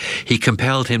 He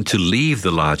compelled him to leave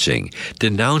the lodging,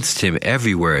 denounced him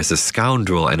everywhere as a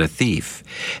scoundrel and a thief,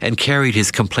 and carried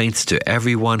his complaints to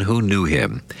everyone who knew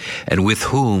him, and with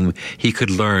whom he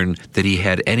could learn that he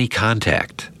had any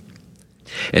contact.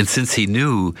 And since he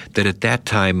knew that at that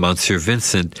time Monsieur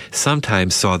Vincent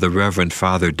sometimes saw the Reverend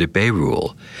Father de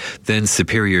Bérulle, then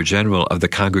Superior General of the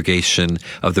Congregation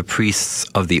of the Priests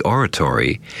of the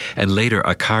Oratory, and later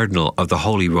a Cardinal of the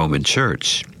Holy Roman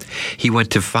Church, he went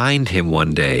to find him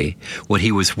one day when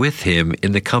he was with him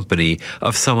in the company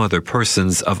of some other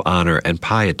persons of honor and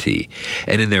piety,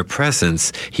 and in their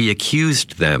presence he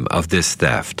accused them of this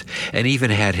theft, and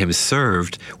even had him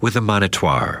served with a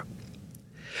monitoire.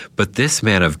 But this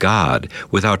man of God,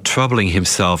 without troubling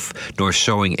himself nor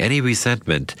showing any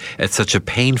resentment at such a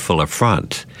painful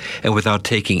affront, and without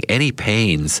taking any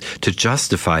pains to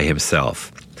justify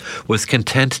himself, was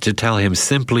content to tell him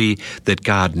simply that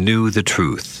God knew the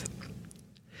truth.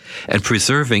 And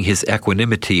preserving his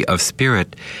equanimity of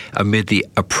spirit amid the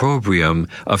opprobrium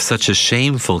of such a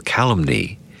shameful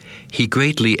calumny, he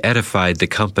greatly edified the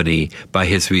company by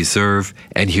his reserve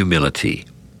and humility.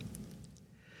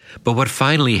 But what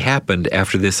finally happened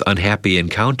after this unhappy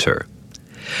encounter?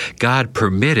 God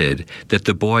permitted that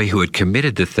the boy who had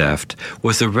committed the theft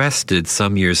was arrested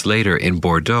some years later in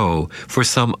Bordeaux for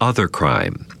some other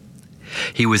crime.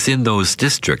 He was in those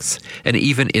districts and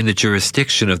even in the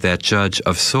jurisdiction of that judge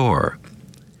of Sour.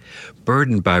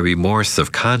 Burdened by remorse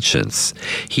of conscience,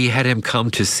 he had him come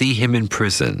to see him in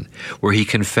prison, where he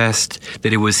confessed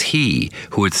that it was he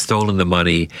who had stolen the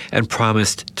money and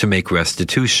promised to make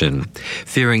restitution,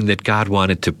 fearing that God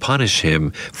wanted to punish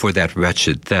him for that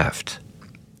wretched theft.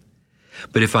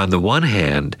 But if on the one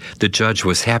hand the judge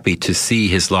was happy to see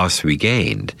his loss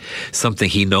regained, something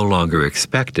he no longer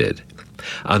expected,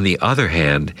 on the other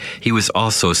hand, he was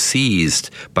also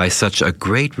seized by such a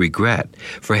great regret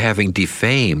for having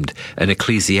defamed an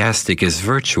ecclesiastic as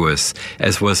virtuous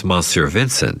as was Monsieur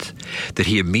Vincent, that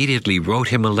he immediately wrote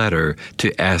him a letter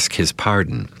to ask his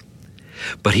pardon.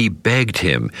 But he begged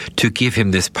him to give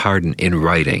him this pardon in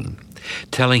writing,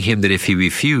 telling him that if he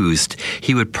refused,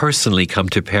 he would personally come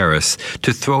to Paris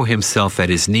to throw himself at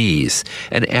his knees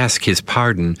and ask his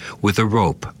pardon with a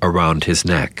rope around his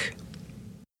neck.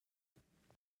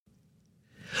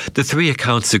 The three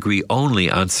accounts agree only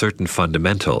on certain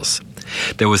fundamentals.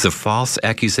 There was a false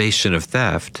accusation of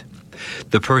theft.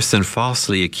 The person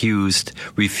falsely accused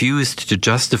refused to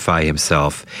justify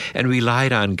himself and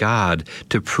relied on God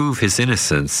to prove his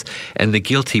innocence, and the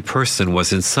guilty person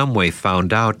was in some way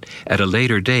found out at a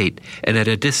later date and at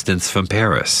a distance from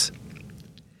Paris.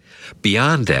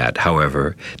 Beyond that,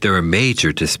 however, there are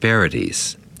major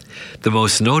disparities. The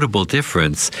most notable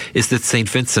difference is that St.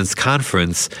 Vincent's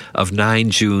Conference of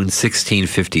 9 June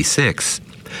 1656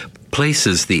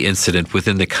 places the incident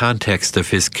within the context of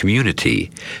his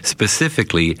community,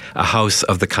 specifically a house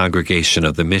of the Congregation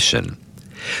of the Mission.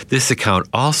 This account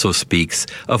also speaks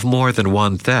of more than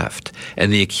one theft,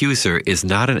 and the accuser is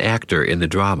not an actor in the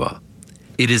drama.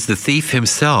 It is the thief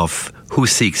himself who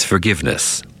seeks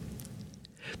forgiveness.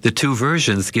 The two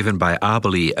versions given by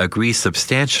Abele agree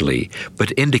substantially,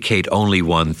 but indicate only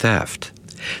one theft.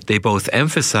 They both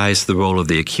emphasize the role of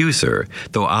the accuser,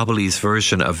 though Abele's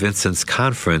version of Vincent's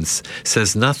Conference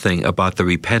says nothing about the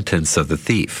repentance of the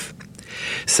thief.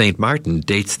 St. Martin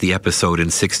dates the episode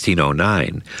in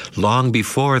 1609, long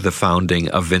before the founding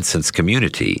of Vincent's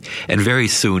community, and very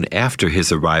soon after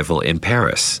his arrival in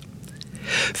Paris.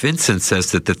 Vincent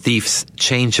says that the thief's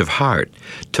change of heart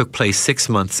took place 6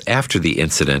 months after the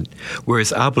incident,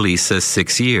 whereas Abele says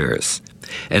 6 years,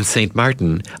 and St.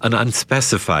 Martin an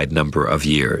unspecified number of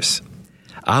years.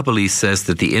 Abele says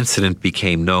that the incident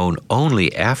became known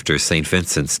only after St.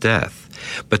 Vincent's death,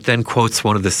 but then quotes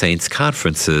one of the saint's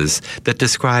conferences that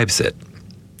describes it.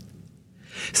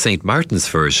 St. Martin's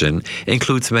version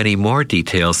includes many more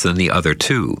details than the other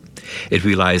two. It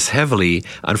relies heavily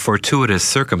on fortuitous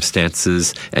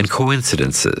circumstances and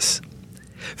coincidences.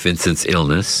 Vincent's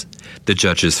illness, the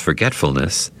judge's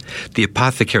forgetfulness, the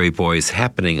apothecary boy's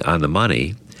happening on the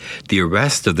money, the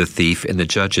arrest of the thief in the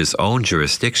judge's own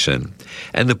jurisdiction,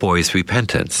 and the boy's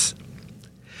repentance.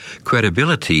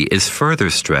 Credibility is further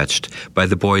stretched by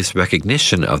the boy's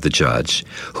recognition of the judge,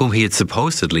 whom he had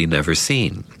supposedly never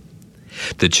seen.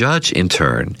 The judge, in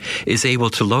turn, is able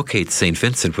to locate St.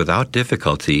 Vincent without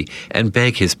difficulty and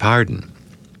beg his pardon.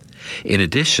 In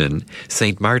addition,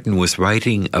 St. Martin was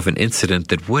writing of an incident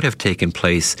that would have taken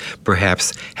place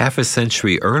perhaps half a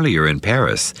century earlier in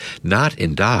Paris, not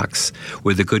in Dax,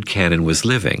 where the good canon was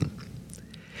living.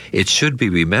 It should be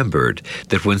remembered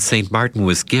that when St. Martin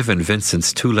was given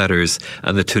Vincent's 2 letters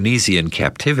on the Tunisian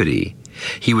captivity,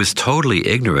 he was totally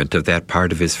ignorant of that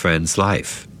part of his friend's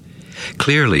life.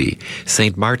 Clearly,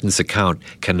 St. Martin's account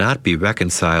cannot be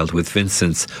reconciled with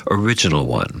Vincent's original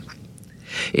one.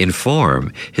 In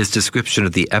form, his description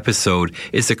of the episode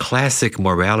is a classic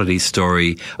morality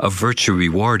story of virtue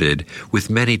rewarded with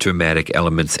many dramatic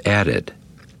elements added.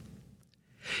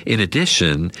 In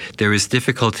addition, there is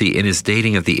difficulty in his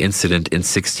dating of the incident in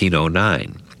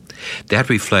 1609. That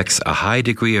reflects a high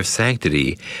degree of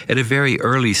sanctity at a very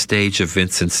early stage of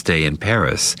Vincent's stay in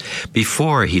Paris,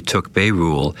 before he took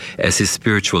Bérulle as his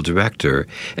spiritual director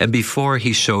and before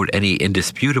he showed any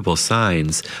indisputable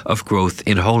signs of growth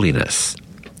in holiness.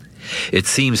 It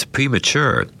seems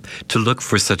premature to look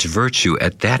for such virtue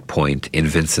at that point in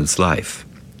Vincent's life.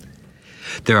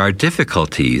 There are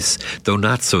difficulties, though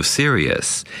not so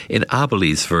serious, in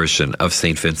Abély's version of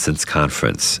St. Vincent's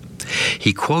conference.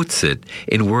 He quotes it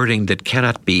in wording that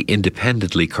cannot be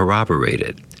independently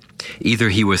corroborated. Either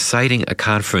he was citing a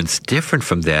conference different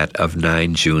from that of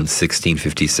 9 June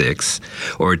 1656,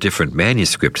 or a different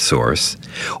manuscript source,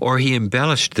 or he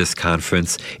embellished this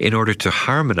conference in order to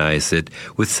harmonize it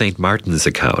with St. Martin's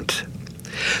account.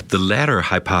 The latter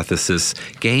hypothesis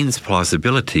gains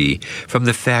plausibility from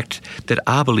the fact that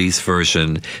Abély's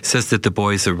version says that the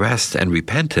boy's arrest and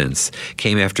repentance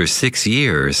came after 6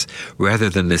 years rather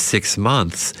than the 6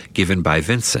 months given by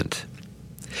Vincent.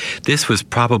 This was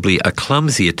probably a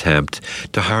clumsy attempt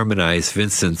to harmonize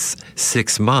Vincent's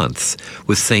 6 months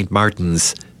with St.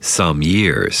 Martin's some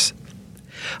years.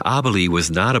 Abély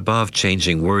was not above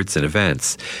changing words and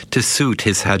events to suit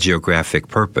his hagiographic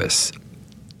purpose.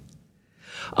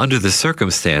 Under the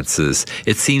circumstances,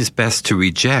 it seems best to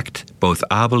reject both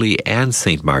Abély and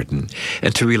St. Martin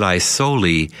and to rely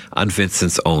solely on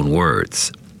Vincent's own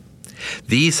words.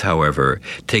 These, however,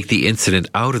 take the incident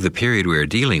out of the period we are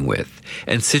dealing with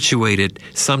and situate it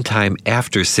sometime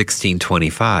after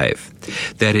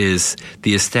 1625, that is,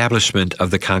 the establishment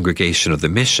of the Congregation of the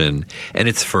Mission and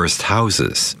its first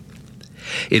houses.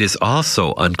 It is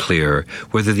also unclear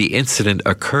whether the incident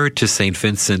occurred to St.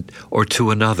 Vincent or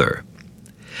to another.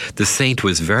 The saint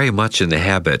was very much in the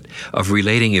habit of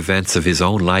relating events of his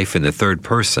own life in the third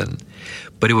person,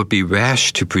 but it would be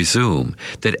rash to presume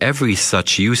that every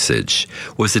such usage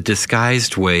was a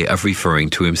disguised way of referring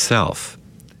to himself.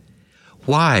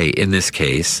 Why, in this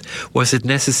case, was it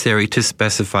necessary to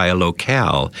specify a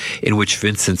locale in which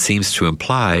Vincent seems to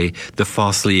imply the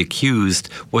falsely accused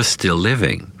was still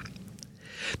living?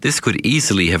 This could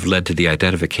easily have led to the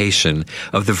identification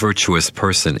of the virtuous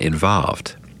person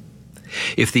involved.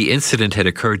 If the incident had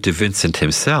occurred to Vincent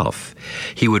himself,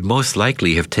 he would most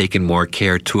likely have taken more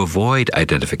care to avoid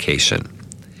identification.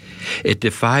 It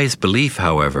defies belief,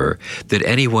 however, that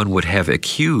anyone would have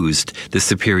accused the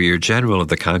Superior General of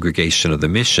the Congregation of the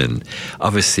Mission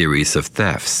of a series of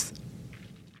thefts.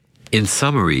 In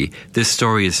summary, this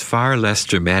story is far less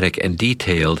dramatic and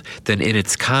detailed than in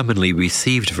its commonly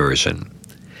received version.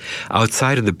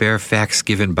 Outside of the bare facts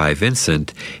given by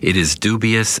Vincent, it is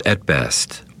dubious at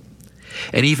best.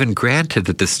 And even granted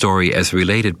that the story as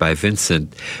related by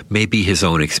Vincent may be his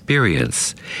own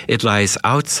experience, it lies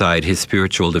outside his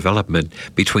spiritual development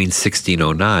between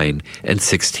 1609 and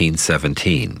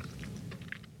 1617.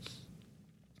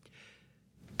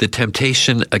 The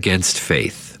temptation against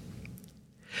faith.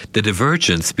 The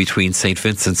divergence between St.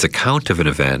 Vincent's account of an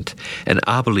event and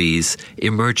Abély's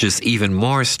emerges even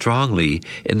more strongly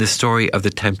in the story of the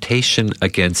temptation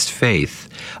against faith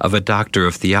of a doctor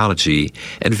of theology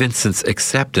and Vincent's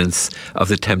acceptance of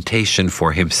the temptation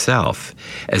for himself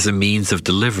as a means of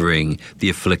delivering the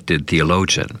afflicted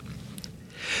theologian.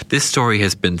 This story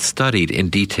has been studied in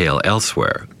detail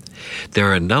elsewhere. There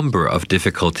are a number of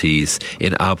difficulties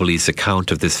in Abély's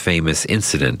account of this famous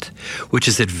incident, which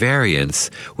is at variance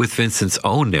with Vincent's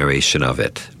own narration of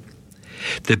it.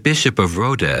 The Bishop of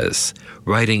Rodez,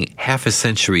 writing half a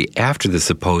century after the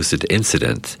supposed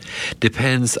incident,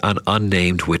 depends on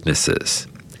unnamed witnesses.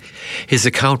 His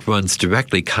account runs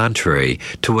directly contrary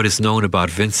to what is known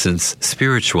about Vincent's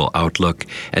spiritual outlook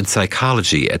and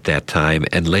psychology at that time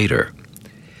and later.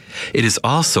 It is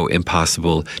also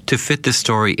impossible to fit the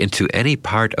story into any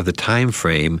part of the time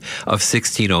frame of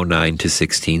 1609 to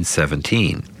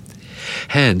 1617.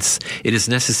 Hence, it is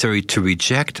necessary to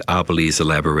reject Aubely's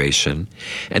elaboration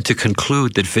and to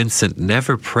conclude that Vincent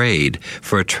never prayed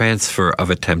for a transfer of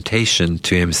a temptation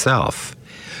to himself,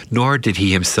 nor did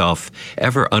he himself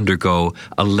ever undergo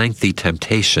a lengthy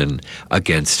temptation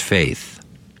against faith.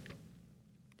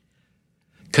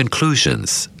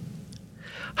 Conclusions.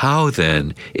 How,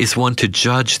 then, is one to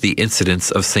judge the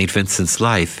incidents of St. Vincent's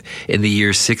life in the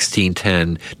years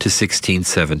 1610 to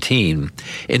 1617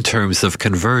 in terms of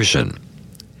conversion?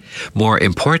 More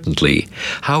importantly,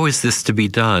 how is this to be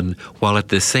done while at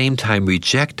the same time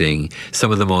rejecting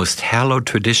some of the most hallowed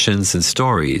traditions and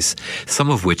stories, some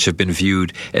of which have been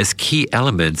viewed as key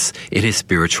elements in his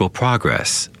spiritual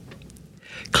progress?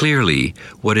 Clearly,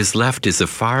 what is left is a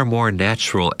far more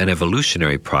natural and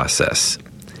evolutionary process.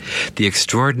 The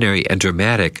extraordinary and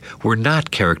dramatic were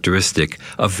not characteristic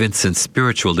of Vincent's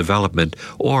spiritual development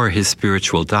or his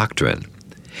spiritual doctrine.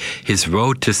 His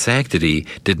road to sanctity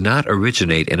did not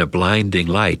originate in a blinding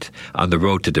light on the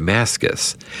road to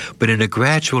Damascus, but in a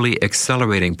gradually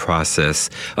accelerating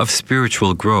process of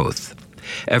spiritual growth,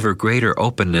 ever greater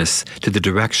openness to the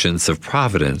directions of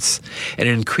providence, and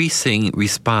increasing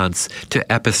response to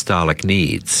apostolic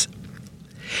needs.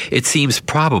 It seems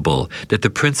probable that the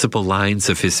principal lines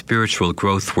of his spiritual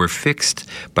growth were fixed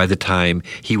by the time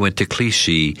he went to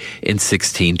Clichy in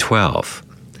 1612.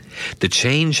 The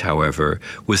change, however,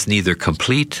 was neither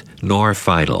complete nor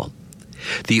final.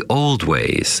 The old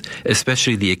ways,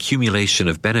 especially the accumulation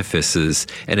of benefices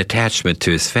and attachment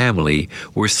to his family,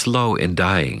 were slow in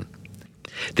dying.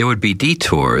 There would be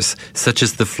detours, such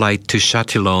as the flight to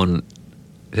Châtillon.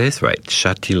 That is right,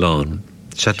 Châtillon.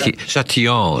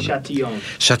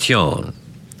 Châtillon.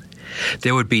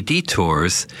 There would be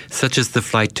detours, such as the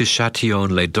flight to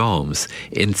Châtillon-les-Dombes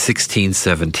in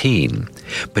 1617,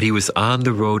 but he was on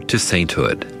the road to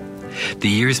sainthood. The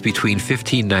years between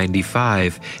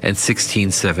 1595 and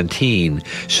 1617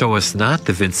 show us not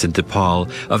the Vincent de Paul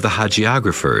of the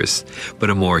hagiographers, but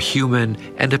a more human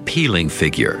and appealing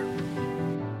figure.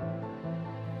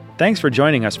 Thanks for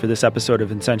joining us for this episode of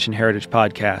Vincentian Heritage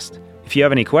Podcast. If you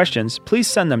have any questions, please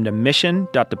send them to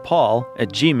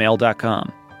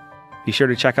mission.depaul@gmail.com. Be sure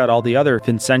to check out all the other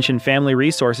Vincentian family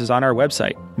resources on our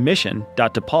website,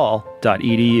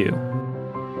 mission.depaul.edu.